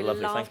fantastic. Oh, I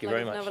lovely. laughed Thank you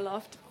very much. I've never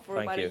laughed for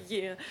Thank about you. a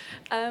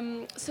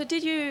year. So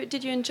did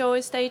you enjoy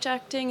stage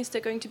acting? Is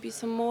there going to be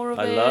some more of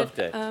it? I loved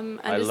it. And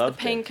I is loved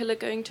the Painkiller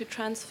going to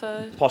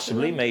transfer?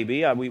 Possibly,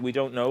 maybe. We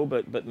don't know,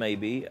 but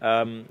maybe.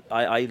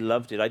 I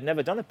loved it. I'd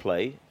never done a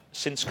play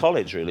since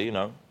college, really.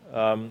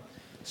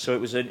 So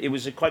it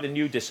was quite a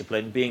new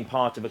discipline, being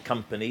part of a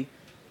company.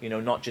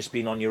 Not just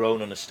being on your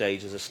own on a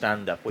stage as a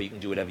stand-up where you can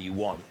do whatever you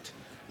want.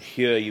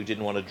 Here, you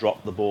didn't want to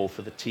drop the ball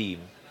for the team.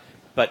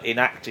 But in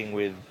acting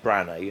with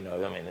Branagh,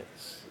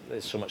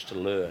 there's so much to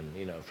learn,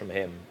 from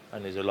him.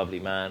 And he's a lovely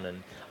man.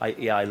 And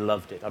I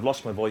loved it. I've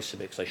lost my voice a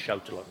bit because I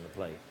shout a lot in the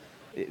play.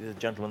 The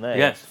gentleman there.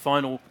 Yes,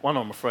 final one,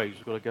 I'm afraid.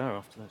 We've got to go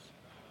after this.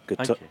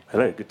 Thank you.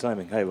 Hello, good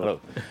timing. Hey, Rob. Hello.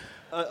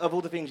 Of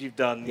all the things you've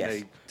done,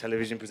 Yes.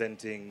 television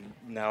presenting,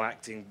 now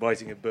acting,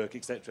 writing a book,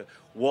 etc.,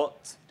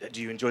 what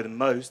do you enjoy the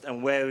most,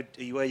 and where are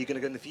you going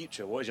to go in the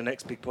future? What is your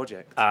next big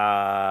project?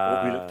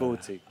 What do we look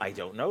forward to? I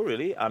don't know,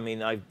 really.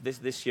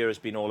 This year has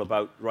been all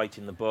about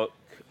writing the book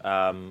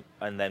and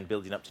then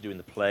building up to doing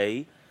the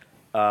play.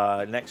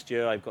 Next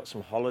year, I've got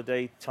some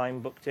holiday time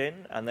booked in,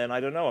 and then I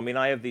don't know. I mean,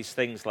 I have these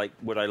things like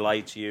Would I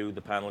Lie to You,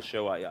 the panel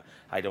show.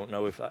 I don't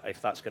know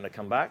if that's going to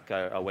come back.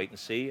 I'll wait and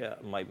see.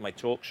 My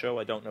talk show,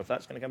 I don't know if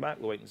that's going to come back.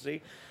 We'll wait and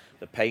see.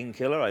 The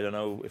Painkiller, I don't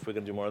know if we're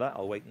going to do more of that.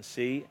 I'll wait and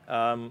see.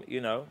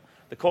 You know,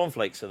 the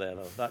cornflakes are there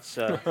though. That's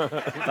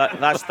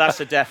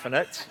a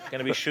definite. Going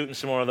to be shooting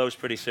some more of those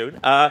pretty soon.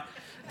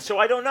 So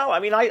I don't know. I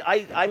mean,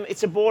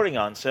 it's a boring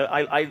answer.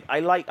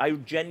 I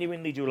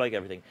genuinely do like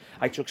everything.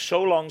 I took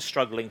so long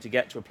struggling to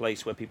get to a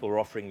place where people were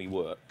offering me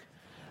work.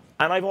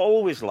 And I've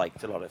always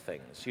liked a lot of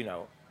things, you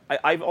know.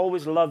 I've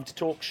always loved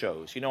talk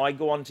shows. You know, I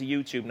go onto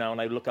YouTube now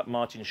and I look up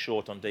Martin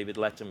Short on David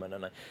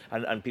Letterman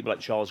and people like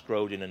Charles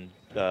Grodin and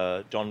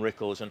Don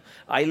Rickles, and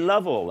I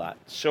love all that.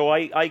 So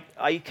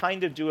I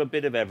kind of do a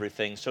bit of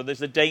everything. So there's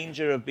the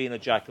danger of being a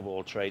jack of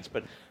all trades,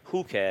 but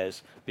who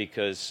cares,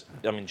 because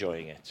I'm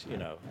enjoying it, you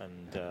know.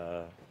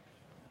 And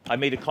I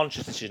made a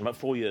conscious decision about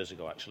 4 years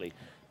ago, actually,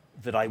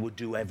 that I would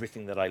do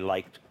everything that I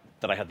liked,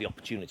 that I had the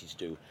opportunity to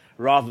do,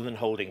 rather than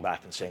holding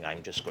back and saying,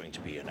 I'm just going to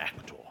be an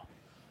actor.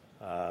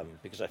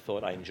 Because I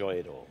thought I enjoy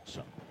it all. So,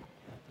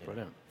 yeah.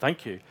 Brilliant.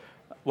 Thank you.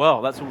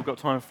 Well, that's all we've got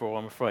time for,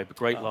 I'm afraid, but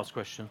great last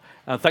question.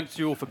 Thanks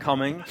to you all for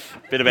coming.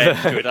 Bit of edge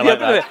to it, I like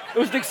that. It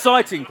was an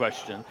exciting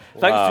question.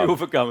 Thanks to you all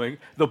for coming.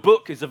 The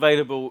book is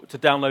available to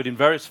download in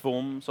various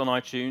forms on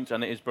iTunes,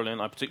 and it is brilliant.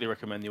 I particularly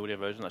recommend the audio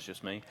version, that's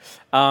just me.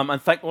 And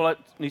all that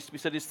needs to be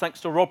said is thanks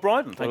to Rob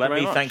Brydon. Let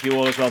me thank you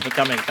all as well for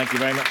coming. Thank you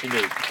very much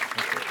indeed.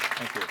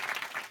 Thank you.